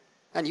Genomes, all right?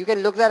 And you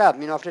can look that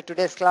up, after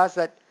today's class.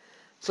 That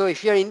so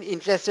if you're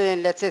interested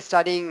in, let's say,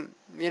 studying,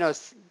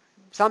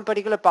 some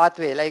particular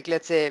pathway, like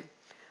let's say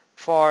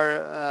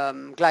for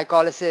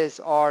glycolysis,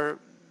 or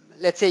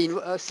let's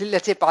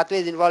say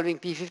pathways involving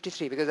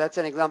p53, because that's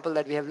an example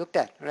that we have looked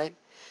at, right?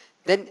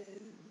 Then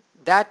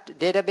that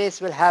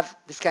database will have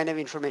this kind of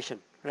information,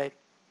 right?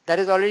 That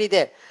is already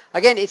there.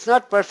 Again, it's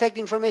not perfect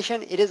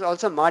information. It is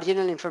also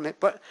marginal information.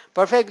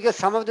 Perfect because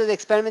some of those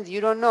experiments you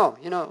don't know,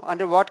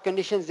 under what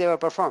conditions they were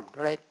performed,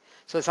 right?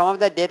 So some of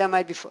that data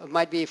might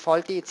be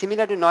faulty. It's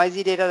similar to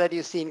noisy data that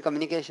you see in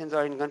communications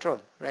or in control,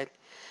 right?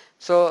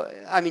 So,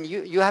 I mean,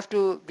 you have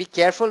to be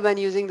careful when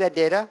using that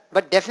data,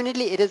 but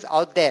definitely it is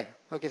out there.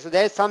 Okay, so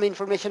there is some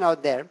information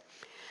out there.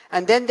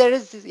 And then there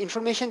is this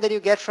information that you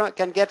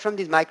can get from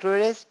these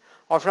microarrays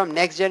or from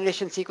next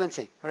generation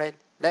sequencing, right?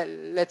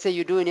 Let's say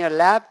you do in your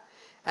lab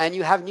and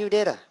you have new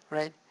data,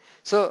 right?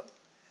 So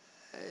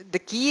the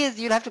key is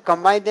you'll have to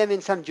combine them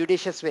in some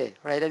judicious way,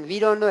 right? And we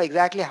don't know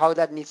exactly how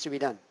that needs to be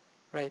done,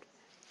 right?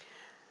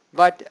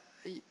 But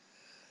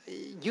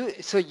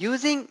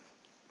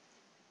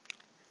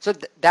so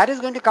that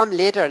is going to come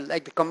later,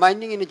 like the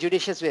combining in a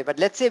judicious way. But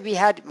let's say we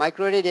had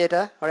microarray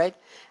data, all right,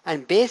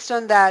 and based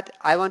on that,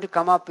 I want to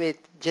come up with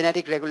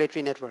genetic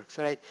regulatory networks,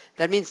 all right.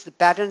 That means the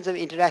patterns of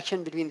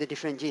interaction between the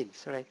different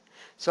genes, all right.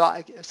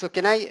 So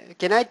can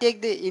I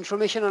take the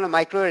information on a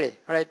microarray,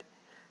 all right?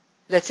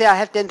 Let's say I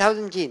have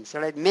 10,000 genes,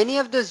 all right. Many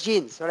of those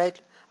genes, all right,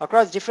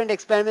 across different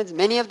experiments,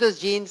 many of those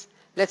genes,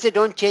 let's say,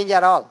 don't change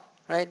at all,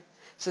 right?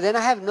 So then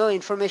I have no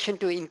information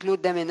to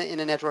include them in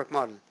a network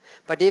model.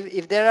 But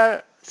if there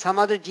are some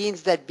other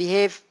genes that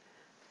behave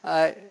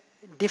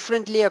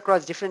differently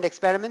across different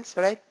experiments,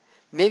 right?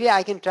 Maybe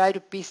I can try to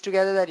piece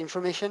together that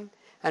information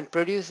and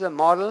produce a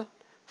model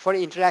for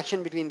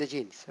interaction between the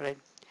genes, right?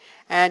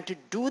 And to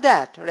do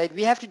that, right,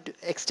 we have to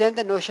extend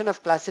the notion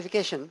of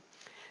classification,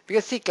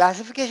 because see,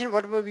 classification,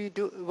 what were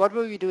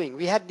we doing?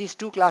 We had these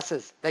two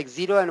classes, like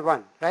 0 and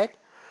 1, right?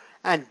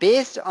 And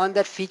based on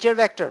that feature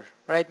vector,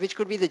 right, which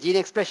could be the gene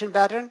expression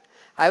pattern,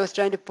 I was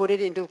trying to put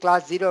it into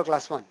class 0 or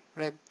class 1,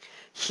 right?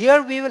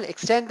 Here we will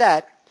extend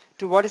that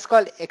to what is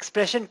called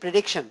expression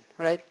prediction,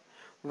 right?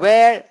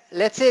 Where,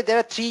 let's say there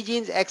are 3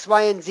 genes X,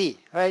 Y, and Z,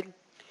 right?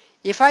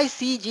 If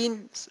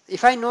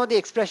I know the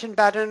expression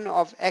pattern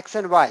of X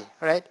and Y,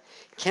 right,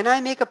 can I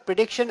make a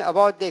prediction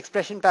about the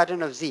expression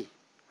pattern of Z,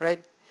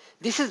 right?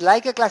 This is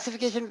like a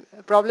classification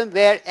problem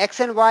where X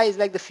and Y is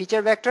like the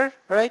feature vector,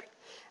 right?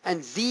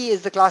 And Z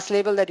is the class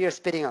label that you're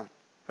spitting out,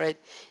 right?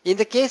 In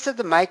the case of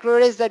the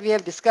microarrays that we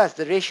have discussed,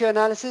 the ratio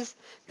analysis,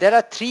 there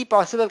are 3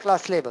 possible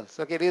class labels,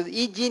 okay? Because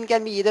each gene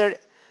can be either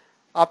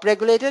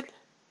upregulated,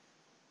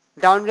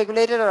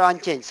 downregulated, or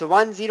unchanged. So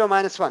 1, 0,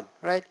 minus 1,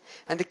 right?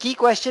 And the key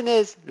question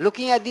is,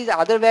 looking at these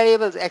other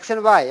variables, X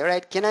and Y,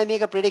 right? Can I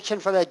make a prediction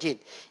for that gene?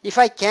 If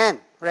I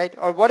can, right?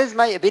 Or what is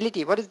my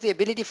ability? What is the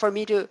ability for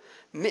me to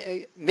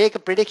make a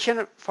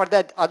prediction for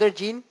that other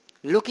gene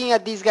looking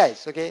at these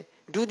guys, okay?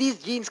 Do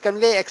these genes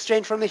convey extra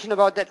information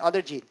about that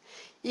other gene?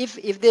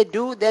 If they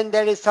do, then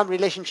there is some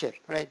relationship,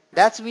 right?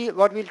 That's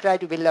what we'll try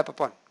to build up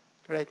upon,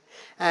 right?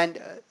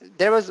 And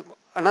there was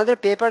another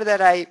paper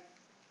that I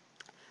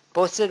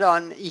posted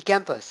on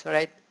eCampus,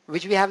 right,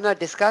 which we have not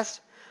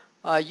discussed,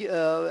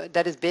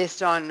 that is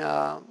based on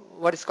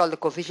what is called the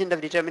coefficient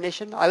of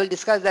determination. I will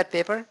discuss that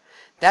paper.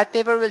 That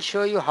paper will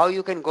show you how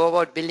you can go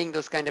about building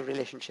those kind of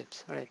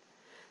relationships, right?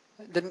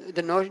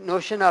 The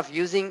notion of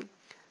using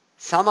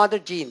some other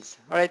genes,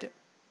 right,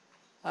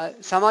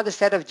 some other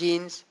set of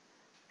genes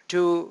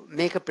to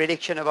make a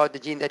prediction about the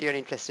gene that you're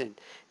interested in.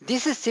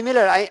 This is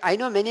similar. I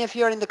know many of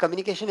you are in the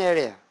communication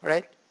area,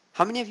 right?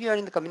 How many of you are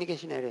in the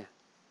communication area?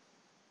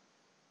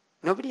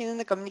 Nobody is in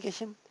the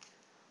communication?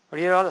 Or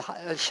you're all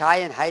shy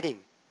and hiding?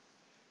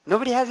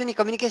 Nobody has any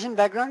communication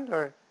background?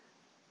 Or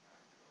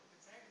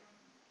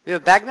your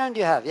background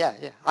you have? Yeah,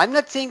 yeah. I'm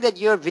not saying that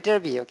you're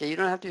Viterbi, okay? You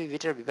don't have to be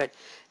Viterbi, but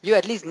you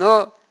at least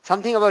know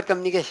something about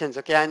communications,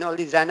 okay, and all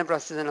these random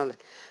processes and all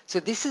that. So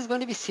this is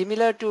going to be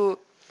similar to,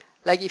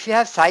 like if you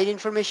have side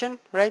information,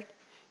 right,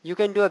 you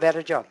can do a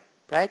better job,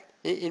 right,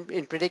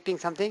 in predicting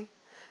something.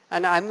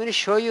 And I'm going to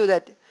show you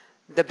that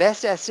the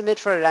best estimate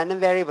for a random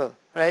variable,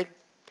 right,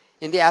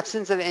 in the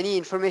absence of any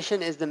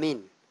information is the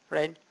mean,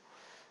 right.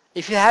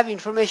 If you have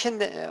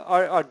information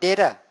or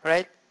data,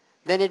 right,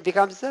 then it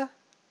becomes the,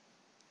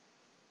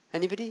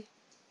 anybody?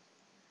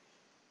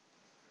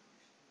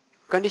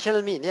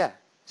 Conditional mean, yeah.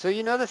 So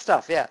you know the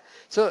stuff, yeah.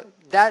 So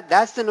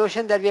that's the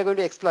notion that we are going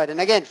to exploit. And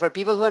again, for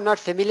people who are not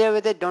familiar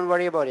with it, don't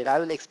worry about it. I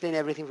will explain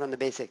everything from the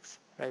basics,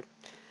 right?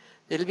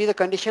 It'll be the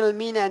conditional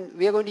mean, and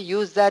we are going to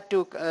use that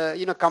to,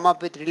 come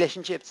up with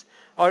relationships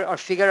or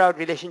figure out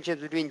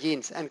relationships between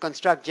genes and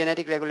construct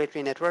genetic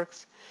regulatory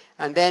networks.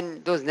 And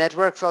then those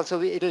networks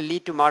also, it'll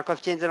lead to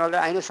Markov chains and all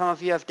that. I know some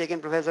of you have taken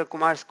Professor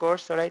Kumar's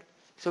course, all right?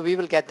 So we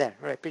will get there,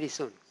 right, pretty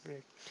soon.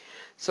 Right?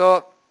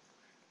 So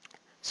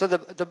so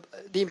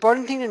the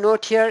important thing to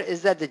note here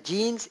is that the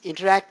genes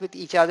interact with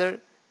each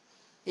other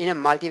in a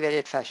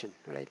multivariate fashion,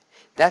 right?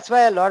 That's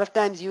why a lot of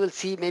times you will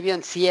see maybe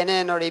on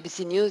CNN or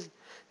ABC News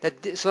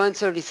that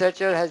so-and-so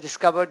researcher has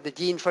discovered the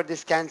gene for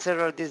this cancer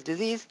or this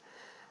disease.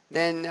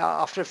 Then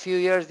after a few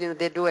years,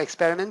 they do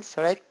experiments,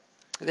 right?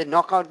 They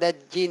knock out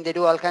that gene, they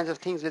do all kinds of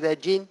things with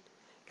that gene.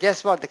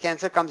 Guess what? The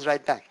cancer comes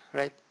right back,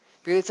 right?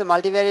 Because it's a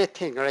multivariate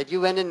thing, right?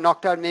 You went and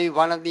knocked out maybe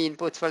one of the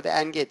inputs for the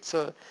AND gate.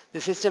 So the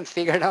system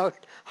figured out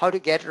how to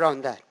get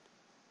around that,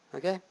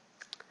 okay?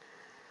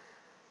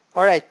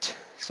 All right,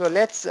 so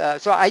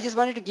so I just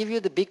wanted to give you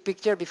the big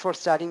picture before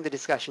starting the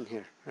discussion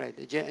here, right,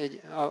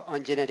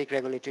 on genetic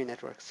regulatory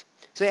networks.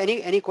 So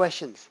any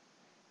questions?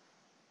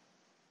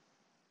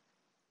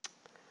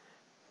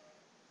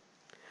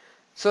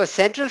 So a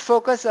central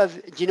focus of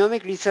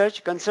genomic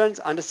research concerns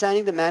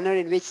understanding the manner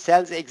in which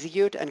cells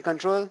execute and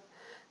control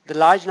the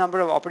large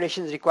number of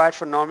operations required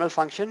for normal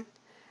function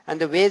and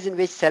the ways in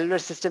which cellular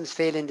systems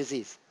fail in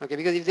disease. Okay,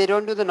 because if they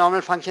don't do the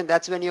normal function,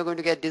 that's when you're going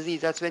to get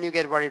disease, that's when you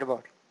get worried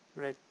about,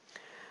 right?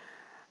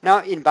 Now,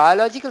 in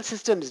biological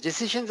systems,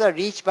 decisions are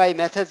reached by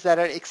methods that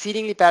are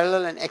exceedingly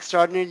parallel and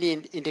extraordinarily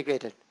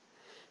integrated.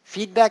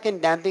 Feedback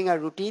and damping are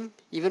routine,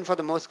 even for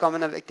the most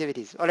common of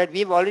activities. All right,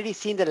 we've already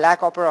seen the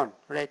lac operon,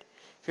 right?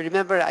 If you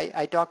remember,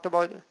 I talked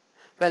about,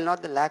 well,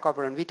 not the lac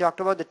operon. We talked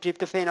about the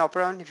tryptophan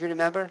operon, if you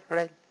remember,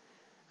 right?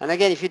 And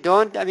again, if you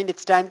don't, I mean,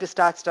 it's time to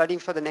start studying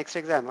for the next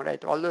exam, all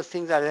right? All those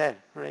things are there,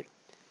 right?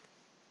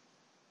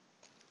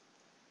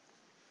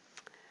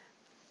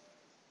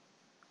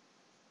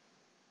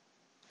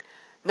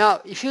 Now,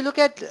 if you look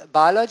at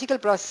biological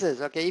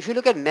processes, okay, if you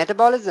look at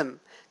metabolism,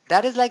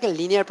 that is like a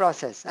linear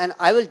process. And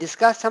I will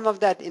discuss some of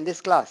that in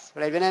this class,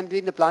 right? When I'm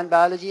doing the plant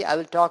biology, I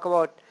will talk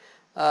about,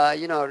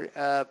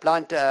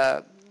 plant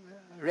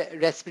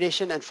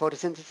respiration and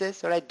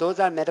photosynthesis, all right?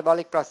 Those are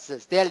metabolic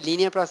processes. They are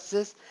linear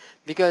processes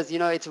because,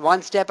 it's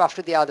one step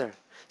after the other.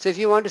 So if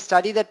you want to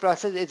study that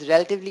process, it's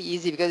relatively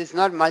easy because it's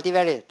not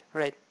multivariate,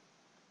 right?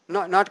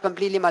 Not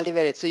completely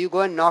multivariate. So you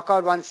go and knock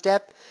out one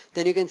step,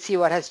 then you can see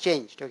what has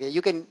changed, okay?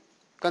 You can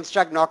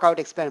construct knockout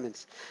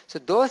experiments. So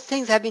those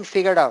things have been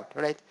figured out,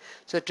 right?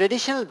 So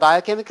traditional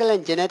biochemical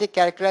and genetic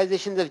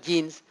characterizations of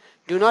genes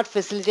do not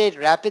facilitate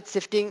rapid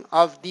sifting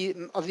of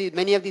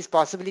many of these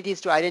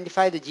possibilities to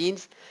identify the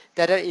genes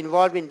that are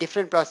involved in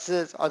different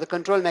processes or the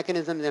control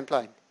mechanisms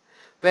employed.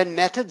 When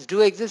methods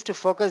do exist to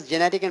focus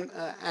genetic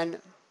and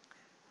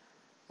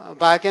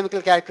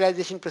biochemical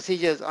characterization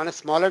procedures on a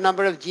smaller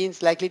number of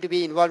genes likely to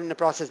be involved in a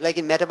process, like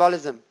in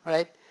metabolism,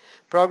 right?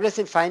 Progress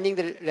in finding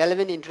the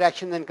relevant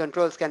interactions and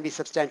controls can be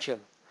substantial.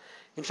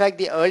 In fact,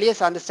 the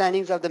earliest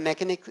understandings of the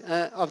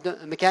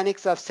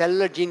mechanics of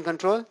cellular gene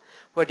control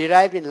were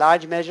derived in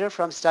large measure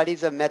from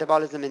studies of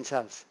metabolism in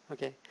cells.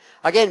 Okay.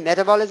 Again,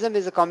 metabolism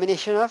is a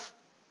combination of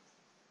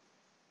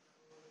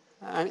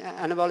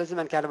anabolism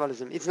and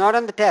catabolism. It's not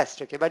on the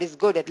test, okay, but it's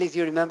good. At least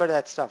you remember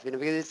that stuff,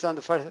 because it's on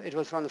the first. It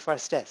was from the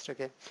first test,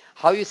 okay.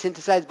 How you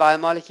synthesize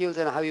biomolecules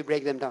and how you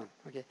break them down,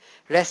 okay.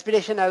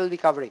 Respiration I will be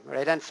covering,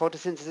 right, and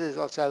photosynthesis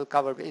also I will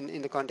cover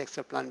in the context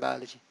of plant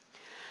biology.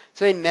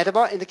 So in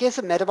the case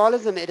of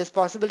metabolism, it is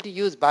possible to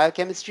use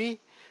biochemistry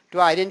to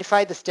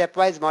identify the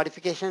stepwise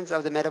modifications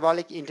of the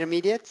metabolic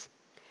intermediates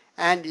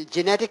and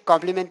genetic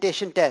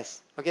complementation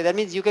tests. Okay, that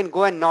means you can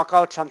go and knock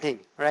out something,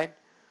 right?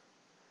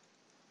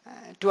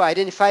 To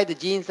identify the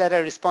genes that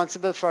are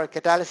responsible for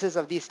catalysis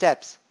of these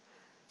steps.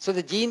 So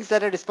the genes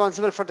that are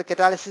responsible for the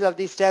catalysis of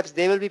these steps,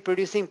 they will be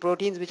producing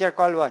proteins which are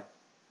called what?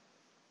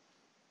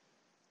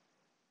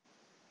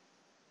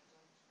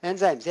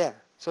 Enzymes, yeah.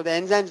 So the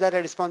enzymes that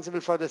are responsible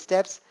for the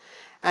steps,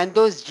 and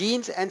those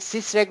genes and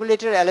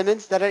cis-regulator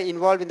elements that are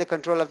involved in the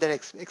control of their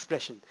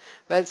expression.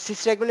 Well,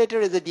 cis-regulator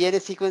is a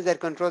DNA sequence that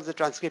controls the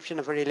transcription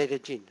of a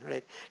related gene,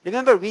 right?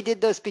 Remember we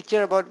did those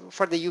picture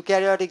for the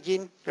eukaryotic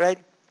gene, right?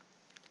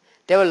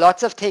 There were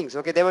lots of things,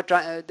 okay? There was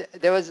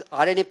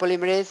RNA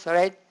polymerase, all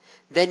right?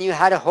 Then you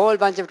had a whole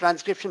bunch of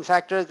transcription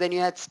factors. Then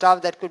you had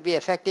stuff that could be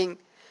affecting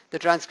the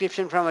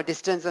transcription from a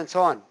distance and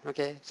so on,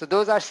 okay? So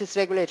those are cis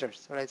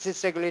regulators, all right?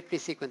 Cis regulatory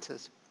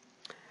sequences.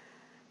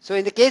 So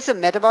in the case of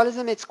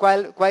metabolism, it's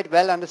quite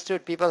well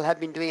understood. People have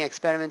been doing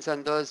experiments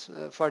on those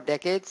for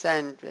decades,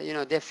 and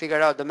they've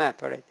figured out the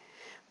map, all right?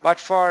 But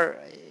for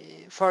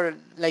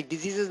like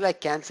diseases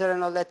like cancer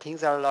and all that,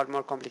 things are a lot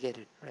more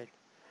complicated, right?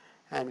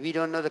 And we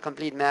don't know the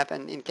complete map.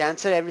 And in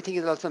cancer, everything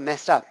is also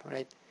messed up,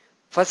 right?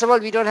 First of all,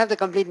 we don't have the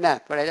complete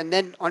map, right? And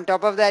then on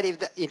top of that, if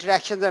the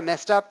interactions are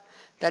messed up,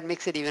 that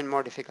makes it even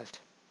more difficult.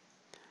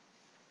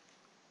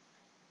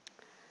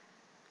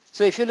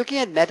 So if you're looking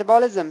at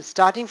metabolism,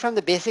 starting from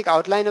the basic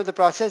outline of the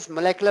process,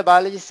 molecular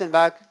biologists and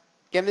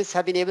biochemists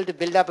have been able to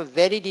build up a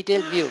very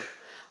detailed view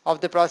of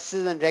the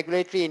processes and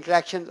regulatory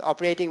interactions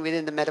operating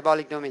within the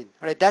metabolic domain.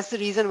 All right, that's the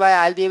reason why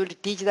I'll be able to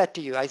teach that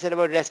to you. I said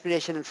about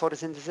respiration and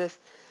photosynthesis.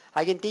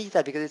 I can teach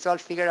that because it's all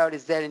figured out,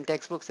 it's there in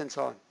textbooks and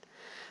so on.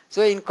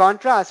 So in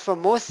contrast, for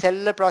most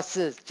cellular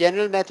processes,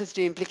 general methods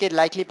to implicate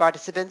likely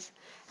participants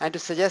and to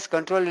suggest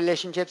control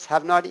relationships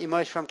have not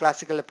emerged from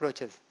classical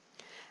approaches.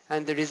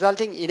 And the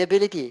resulting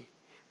inability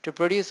to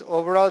produce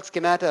overall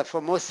schemata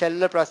for most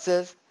cellular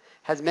processes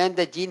has meant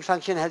that gene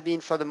function has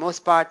been, for the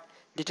most part,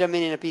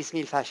 determined in a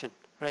piecemeal fashion,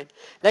 right?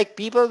 Like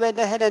people went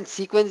ahead and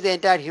sequenced the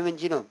entire human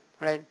genome,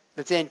 right?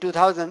 Let's say in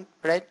 2000,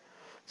 right?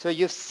 So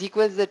you've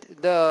sequenced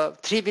the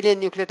 3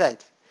 billion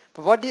nucleotides.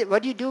 But what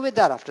do you do with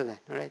that after that,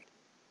 right?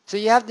 So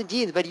you have the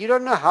genes, but you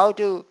don't know how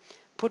to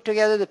put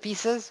together the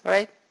pieces,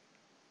 right?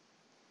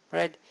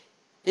 Right?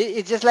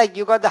 It's just like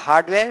you got the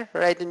hardware,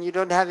 right, and you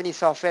don't have any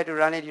software to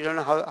run it. You don't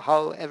know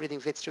how everything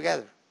fits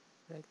together.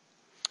 Right?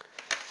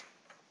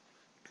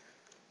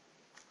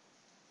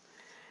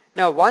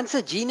 Now, once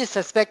a gene is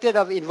suspected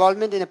of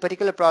involvement in a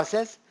particular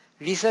process,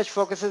 research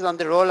focuses on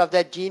the role of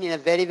that gene in a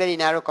very, very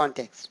narrow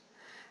context.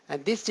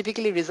 And this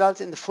typically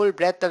results in the full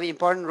breadth of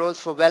important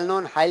roles for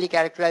well-known, highly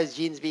characterized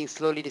genes being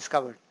slowly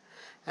discovered.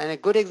 And a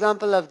good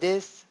example of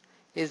this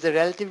is the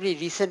relatively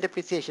recent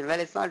appreciation. Well,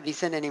 it's not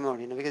recent anymore,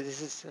 because this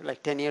is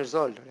like 10 years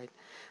old, right?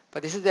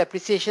 But this is the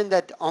appreciation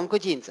that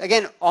oncogenes,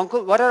 again,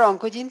 what are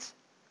oncogenes?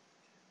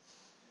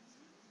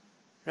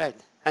 Right,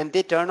 and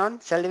they turn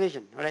on cell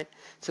division, right?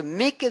 So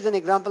MYC is an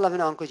example of an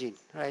oncogene,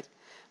 right?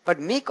 But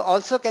MYC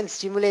also can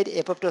stimulate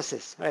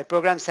apoptosis, right?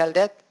 Program cell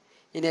death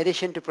in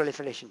addition to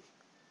proliferation,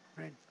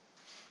 right?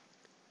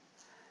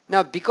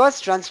 Now,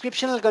 because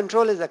transcriptional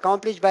control is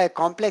accomplished by a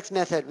complex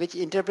method which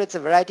interprets a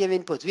variety of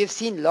inputs, we've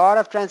seen a lot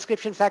of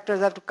transcription factors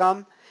have to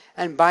come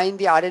and bind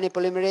the RNA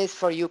polymerase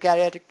for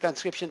eukaryotic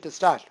transcription to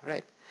start,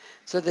 right?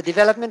 So the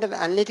development of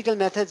analytical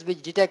methods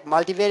which detect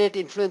multivariate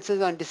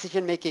influences on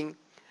decision making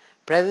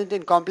present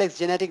in complex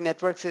genetic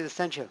networks is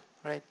essential,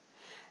 right?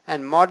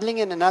 And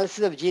modeling and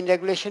analysis of gene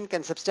regulation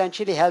can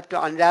substantially help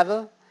to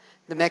unravel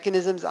the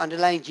mechanisms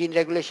underlying gene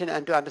regulation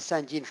and to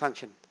understand gene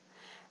function.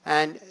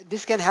 And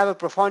this can have a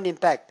profound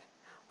impact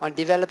on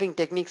developing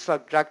techniques for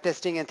drug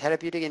testing and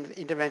therapeutic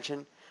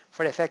intervention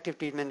for effective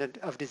treatment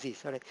of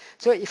disease. All right.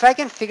 So if I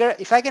can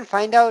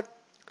find out,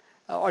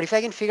 or if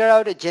I can figure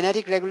out a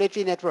genetic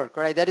regulatory network,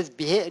 all right, that is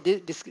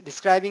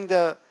describing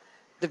the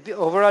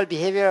overall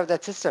behavior of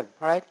that system,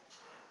 all right,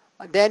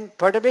 then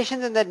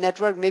perturbations in that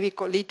network maybe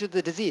lead to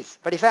the disease.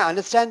 But if I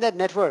understand that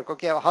network,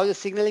 okay, how the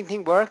signaling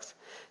thing works,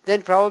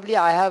 then probably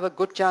I have a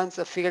good chance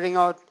of figuring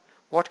out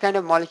what kind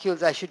of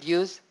molecules I should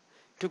use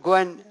to go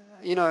and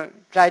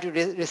try to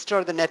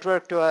restore the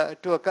network to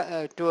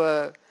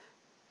a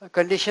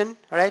condition,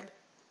 right,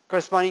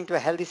 corresponding to a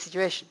healthy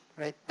situation,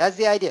 right? That's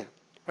the idea,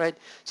 right?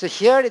 So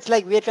here it's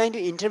like we're trying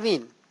to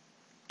intervene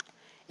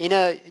in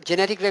a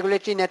genetic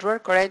regulatory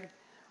network, right,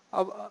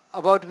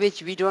 about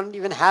which we don't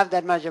even have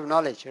that much of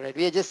knowledge, right?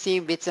 We are just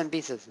seeing bits and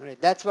pieces, right?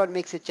 That's what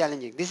makes it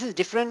challenging. This is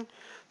different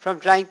from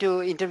trying to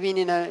intervene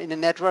in a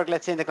network,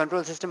 let's say in the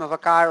control system of a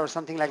car or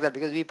something like that,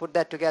 because we put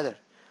that together.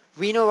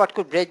 We know what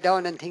could break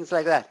down and things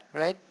like that,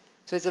 right?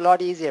 So it's a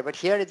lot easier, but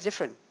here it's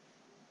different.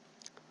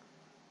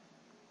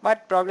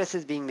 But progress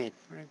is being made,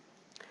 right?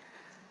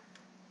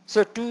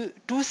 So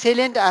two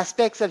salient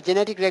aspects of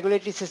genetic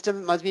regulatory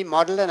system must be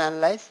modeled and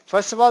analyzed.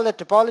 First of all, the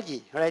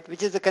topology, right,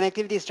 which is the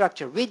connectivity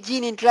structure. Which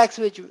gene interacts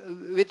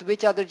with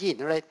which other gene,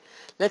 right?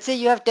 Let's say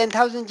you have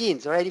 10,000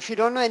 genes, right? If you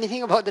don't know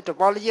anything about the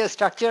topology or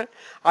structure,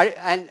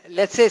 and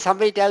let's say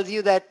somebody tells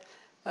you that,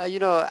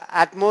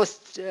 at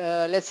most,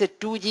 let's say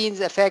 2 genes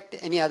affect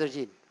any other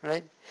gene,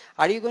 right?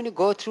 Are you going to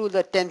go through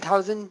the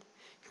 10,000,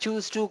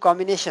 choose 2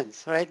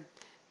 combinations, right?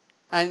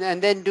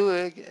 And then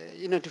do,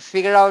 to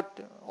figure out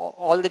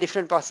all the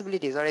different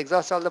possibilities or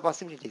exhaust all the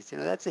possibilities.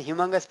 That's a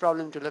humongous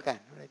problem to look at,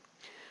 right?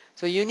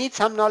 So you need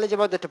some knowledge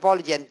about the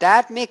topology, and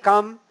that may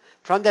come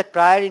from that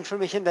prior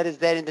information that is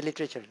there in the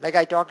literature. Like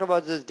I talked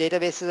about those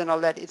databases and all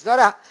that. It's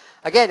not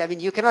again, I mean,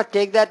 you cannot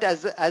take that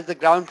as the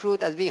ground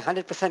truth as being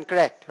 100%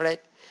 correct,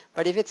 right?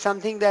 But if it's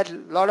something that a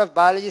lot of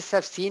biologists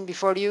have seen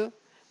before you,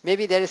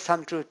 maybe there is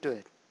some truth to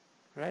it,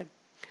 right?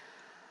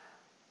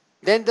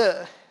 Then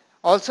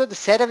also the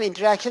set of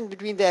interactions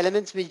between the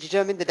elements which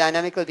determine the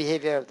dynamical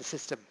behavior of the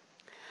system.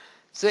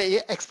 So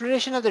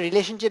exploration of the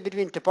relationship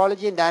between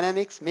topology and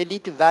dynamics may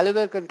lead to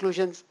valuable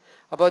conclusions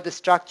about the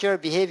structure,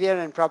 behavior,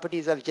 and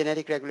properties of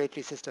genetic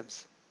regulatory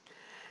systems.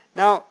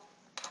 Now,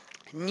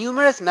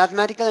 Numerous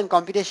mathematical and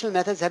computational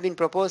methods have been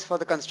proposed for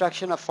the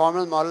construction of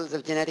formal models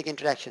of genetic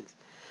interactions.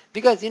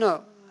 Because,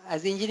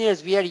 as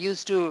engineers, we are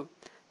used to,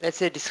 let's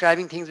say,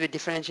 describing things with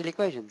differential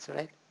equations,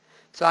 right?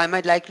 So I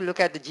might like to look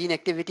at the gene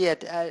activity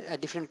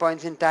at different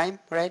points in time,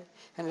 right?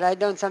 And write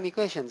down some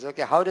equations.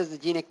 Okay, how does the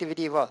gene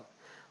activity evolve?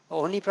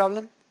 Only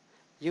problem,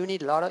 you'll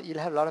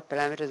have a lot of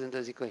parameters in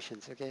those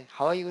equations. Okay,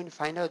 how are you going to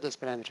find out those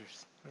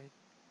parameters, right?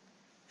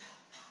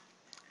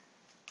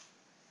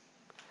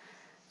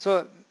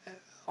 So,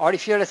 or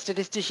if you're a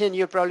statistician,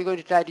 you're probably going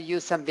to try to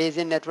use some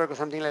Bayesian network or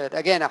something like that.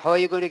 Again, how are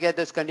you going to get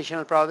those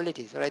conditional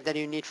probabilities, right, that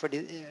you need for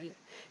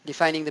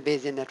defining the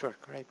Bayesian network,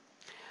 right?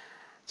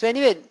 So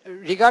anyway,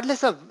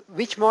 regardless of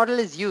which model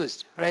is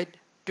used, right,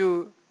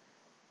 to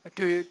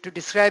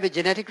describe a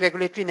genetic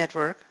regulatory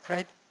network,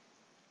 right,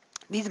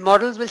 these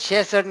models will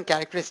share certain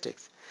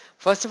characteristics.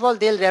 First of all,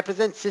 they'll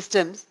represent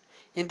systems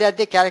in that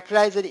they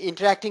characterize an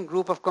interacting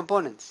group of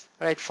components,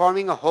 right,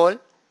 forming a whole.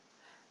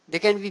 They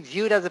can be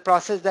viewed as a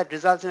process that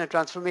results in a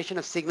transformation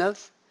of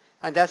signals,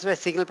 and that's where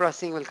signal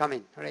processing will come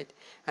in, right?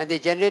 And they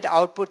generate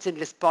outputs in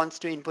response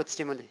to input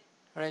stimuli,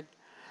 right?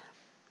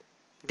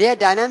 They are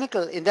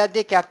dynamical in that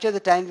they capture the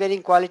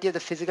time-varying quality of the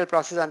physical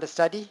process under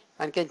study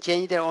and can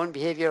change their own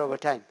behavior over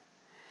time.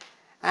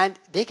 And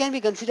they can be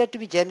considered to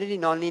be generally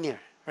nonlinear,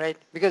 right?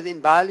 Because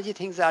in biology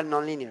things are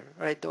nonlinear,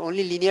 right? The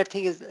only linear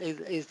thing is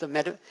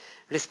the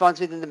response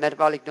within the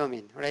metabolic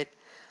domain, right?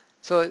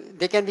 So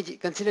they can be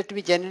considered to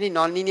be generally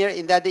nonlinear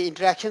in that the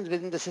interactions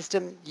within the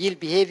system yield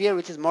behavior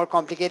which is more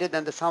complicated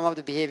than the sum of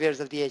the behaviors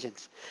of the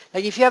agents.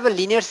 Like if you have a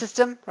linear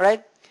system,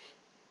 right?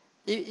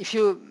 If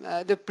you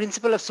the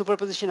principle of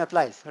superposition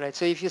applies, right?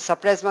 So if you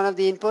suppress one of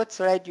the inputs,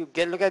 right, you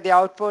look at the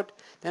output,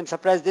 then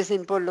suppress this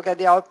input, look at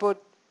the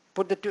output,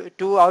 put the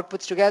two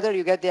outputs together,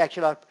 you get the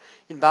actual output.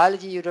 In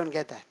biology, you don't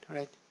get that,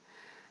 right?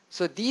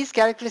 So these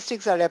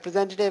characteristics are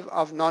representative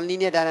of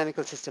nonlinear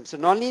dynamical systems. So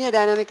nonlinear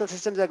dynamical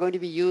systems are going to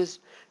be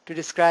used to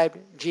describe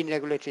gene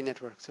regulatory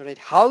networks. Right?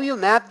 How you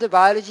map the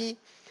biology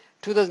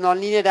to those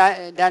nonlinear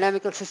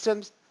dynamical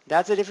systems,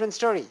 that's a different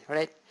story,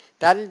 right?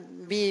 That'll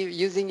be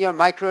using your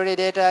microarray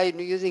data,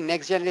 using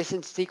next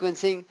generation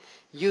sequencing,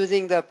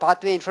 using the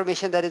pathway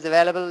information that is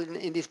available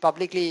in these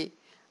publicly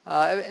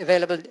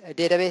available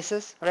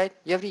databases, right?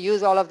 You have to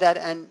use all of that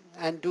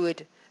and do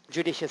it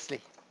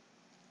judiciously.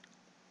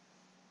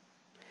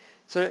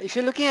 So if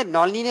you're looking at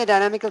nonlinear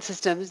dynamical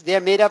systems, they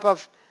are made up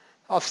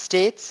of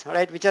states,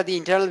 right, which are the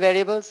internal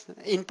variables,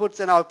 inputs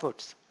and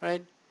outputs,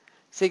 right,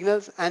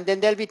 signals, and then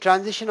there'll be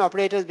transition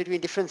operators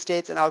between different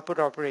states and output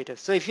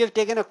operators. So if you have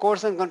taken a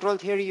course on control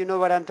theory, you know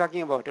what I'm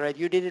talking about, right?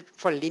 You did it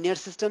for linear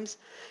systems.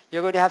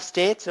 You're going to have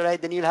states,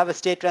 right? Then you'll have a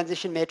state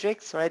transition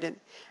matrix, right?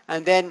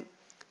 And then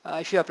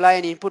if you apply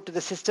an input to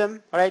the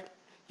system, right,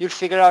 you'll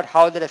figure out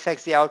how that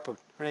affects the output,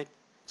 right?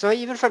 So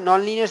even for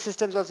nonlinear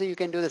systems also you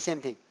can do the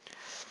same thing.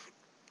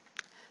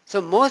 So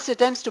most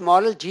attempts to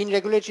model gene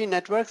regulatory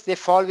networks, they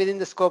fall within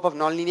the scope of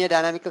nonlinear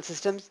dynamical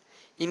systems,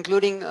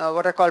 including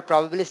what are called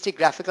probabilistic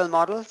graphical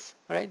models,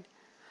 right?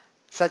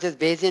 Such as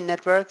Bayesian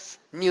networks,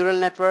 neural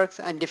networks,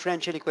 and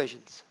differential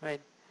equations,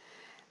 right?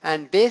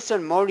 And based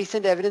on more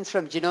recent evidence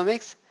from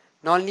genomics,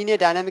 nonlinear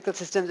dynamical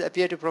systems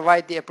appear to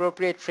provide the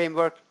appropriate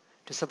framework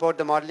to support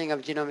the modeling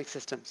of genomic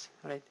systems,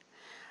 right?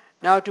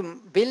 Now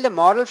to build a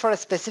model for a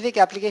specific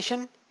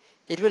application,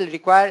 it will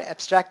require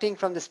abstracting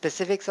from the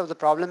specifics of the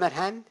problem at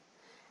hand.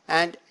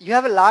 And you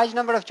have a large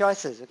number of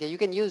choices. Okay, you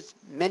can use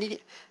many,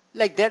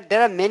 like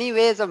there are many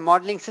ways of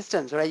modeling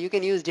systems, right? You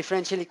can use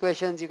differential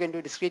equations, you can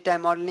do discrete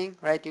time modeling,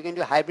 right? You can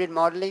do hybrid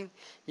modeling,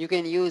 you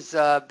can use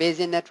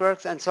Bayesian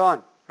networks and so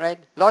on, right?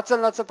 Lots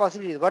and lots of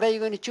possibilities. What are you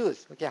going to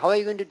choose? Okay, how are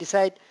you going to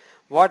decide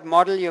what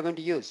model you're going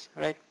to use,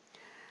 right?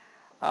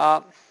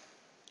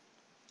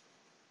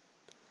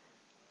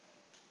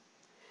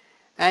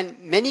 And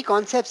many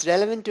concepts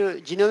relevant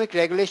to genomic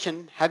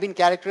regulation have been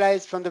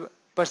characterized from the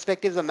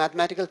perspectives of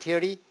mathematical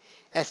theory,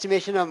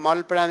 estimation of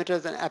model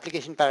parameters, and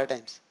application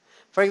paradigms.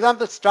 For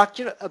example,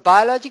 a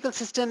biological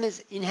system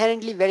is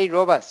inherently very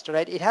robust,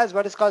 right? It has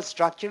what is called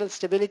structural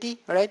stability,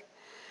 right?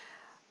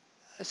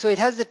 So it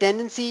has the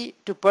tendency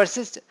to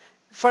persist.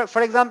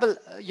 For example,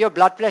 your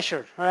blood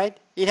pressure, right?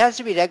 It has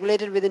to be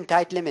regulated within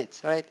tight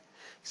limits, right?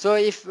 So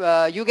if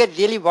you get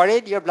really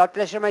worried, your blood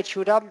pressure might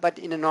shoot up, but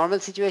in a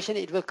normal situation,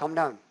 it will come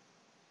down,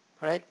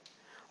 right?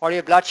 Or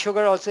your blood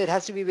sugar also, it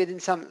has to be within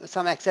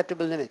some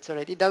acceptable limits,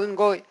 right? It doesn't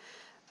go,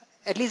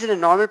 at least in a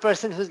normal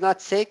person who's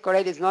not sick, all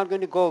right, it's not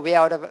going to go way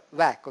out of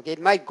whack, okay?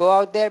 It might go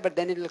out there, but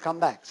then it will come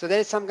back. So there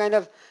is some kind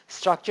of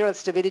structural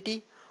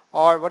stability,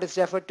 or what is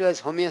referred to as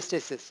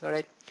homeostasis, all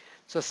right?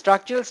 So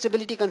structural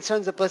stability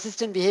concerns the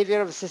persistent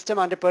behavior of a system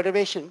under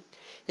perturbation.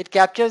 It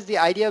captures the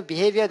idea of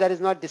behavior that is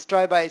not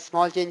destroyed by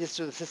small changes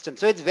to the system.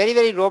 So it's very,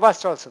 very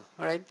robust also,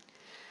 all right?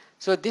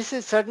 So this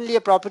is certainly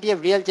a property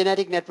of real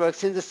genetic networks,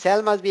 since the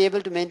cell must be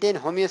able to maintain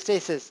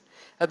homeostasis,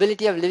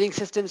 ability of living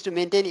systems to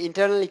maintain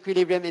internal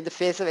equilibrium in the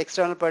face of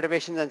external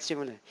perturbations and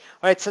stimuli.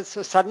 All right, so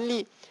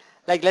suddenly,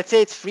 like let's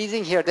say it's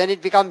freezing here, then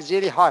it becomes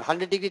really hot,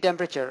 100-degree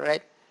temperature,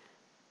 right?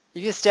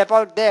 If you step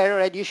out there,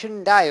 right, you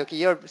shouldn't die. Okay,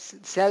 your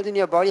cells in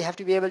your body have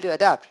to be able to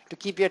adapt to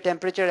keep your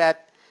temperature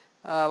at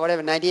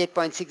whatever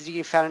 98.6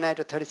 degree Fahrenheit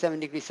or 37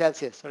 degrees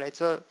Celsius. Right,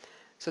 so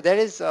there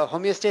is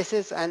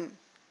homeostasis, and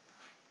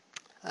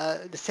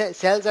the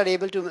cells are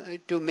able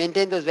to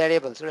maintain those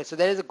variables. Right, so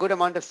there is a good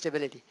amount of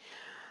stability.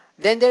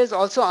 Then there is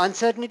also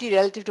uncertainty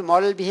relative to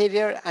model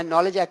behavior, and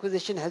knowledge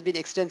acquisition has been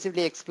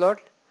extensively explored.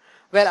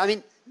 Well, I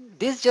mean,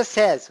 this just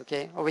says,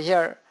 okay, over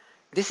here,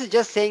 this is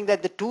just saying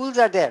that the tools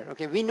are there.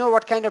 Okay, we know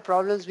what kind of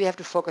problems we have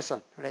to focus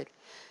on, right?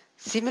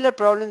 Similar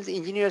problems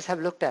engineers have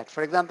looked at.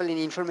 For example, in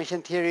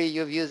information theory,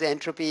 you've used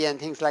entropy and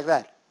things like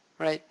that,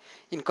 right?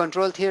 In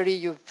control theory,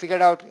 you've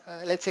figured out,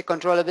 let's say,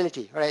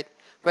 controllability, right?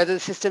 Whether the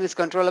system is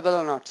controllable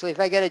or not. So if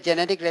I get a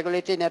genetic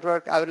regulatory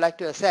network, I would like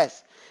to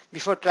assess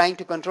before trying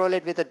to control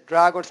it with a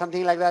drug or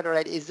something like that, all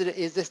right, is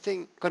this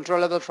thing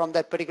controllable from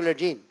that particular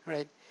gene,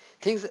 right?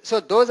 So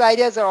those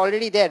ideas are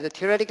already there. The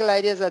theoretical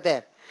ideas are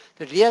there.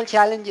 The real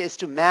challenge is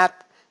to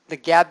map the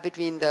gap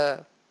between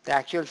the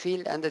actual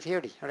field and the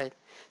theory, right?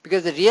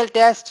 Because the real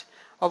test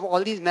of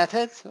all these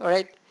methods, all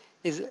right,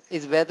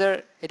 is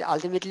whether it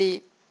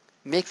ultimately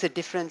makes a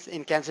difference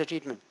in cancer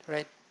treatment,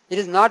 right? It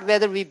is not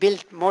whether we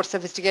build more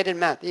sophisticated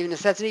math. If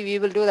necessary, we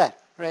will do that,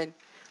 right?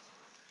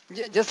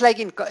 Just like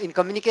in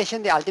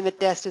communication, the ultimate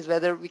test is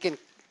whether we can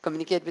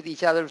communicate with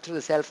each other through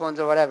the cell phones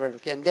or whatever,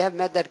 okay? And they have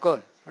met that goal,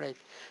 right?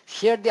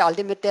 Here, the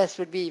ultimate test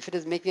would be if it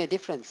is making a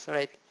difference,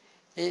 right?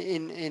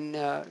 In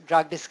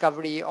drug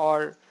discovery,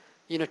 or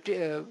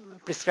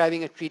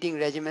prescribing a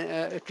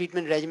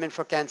treatment regimen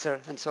for cancer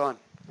and so on.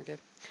 Okay,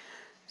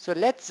 so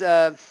let's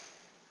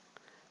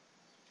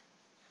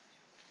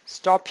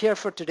stop here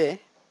for today,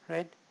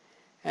 right?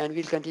 And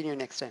we'll continue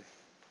next time.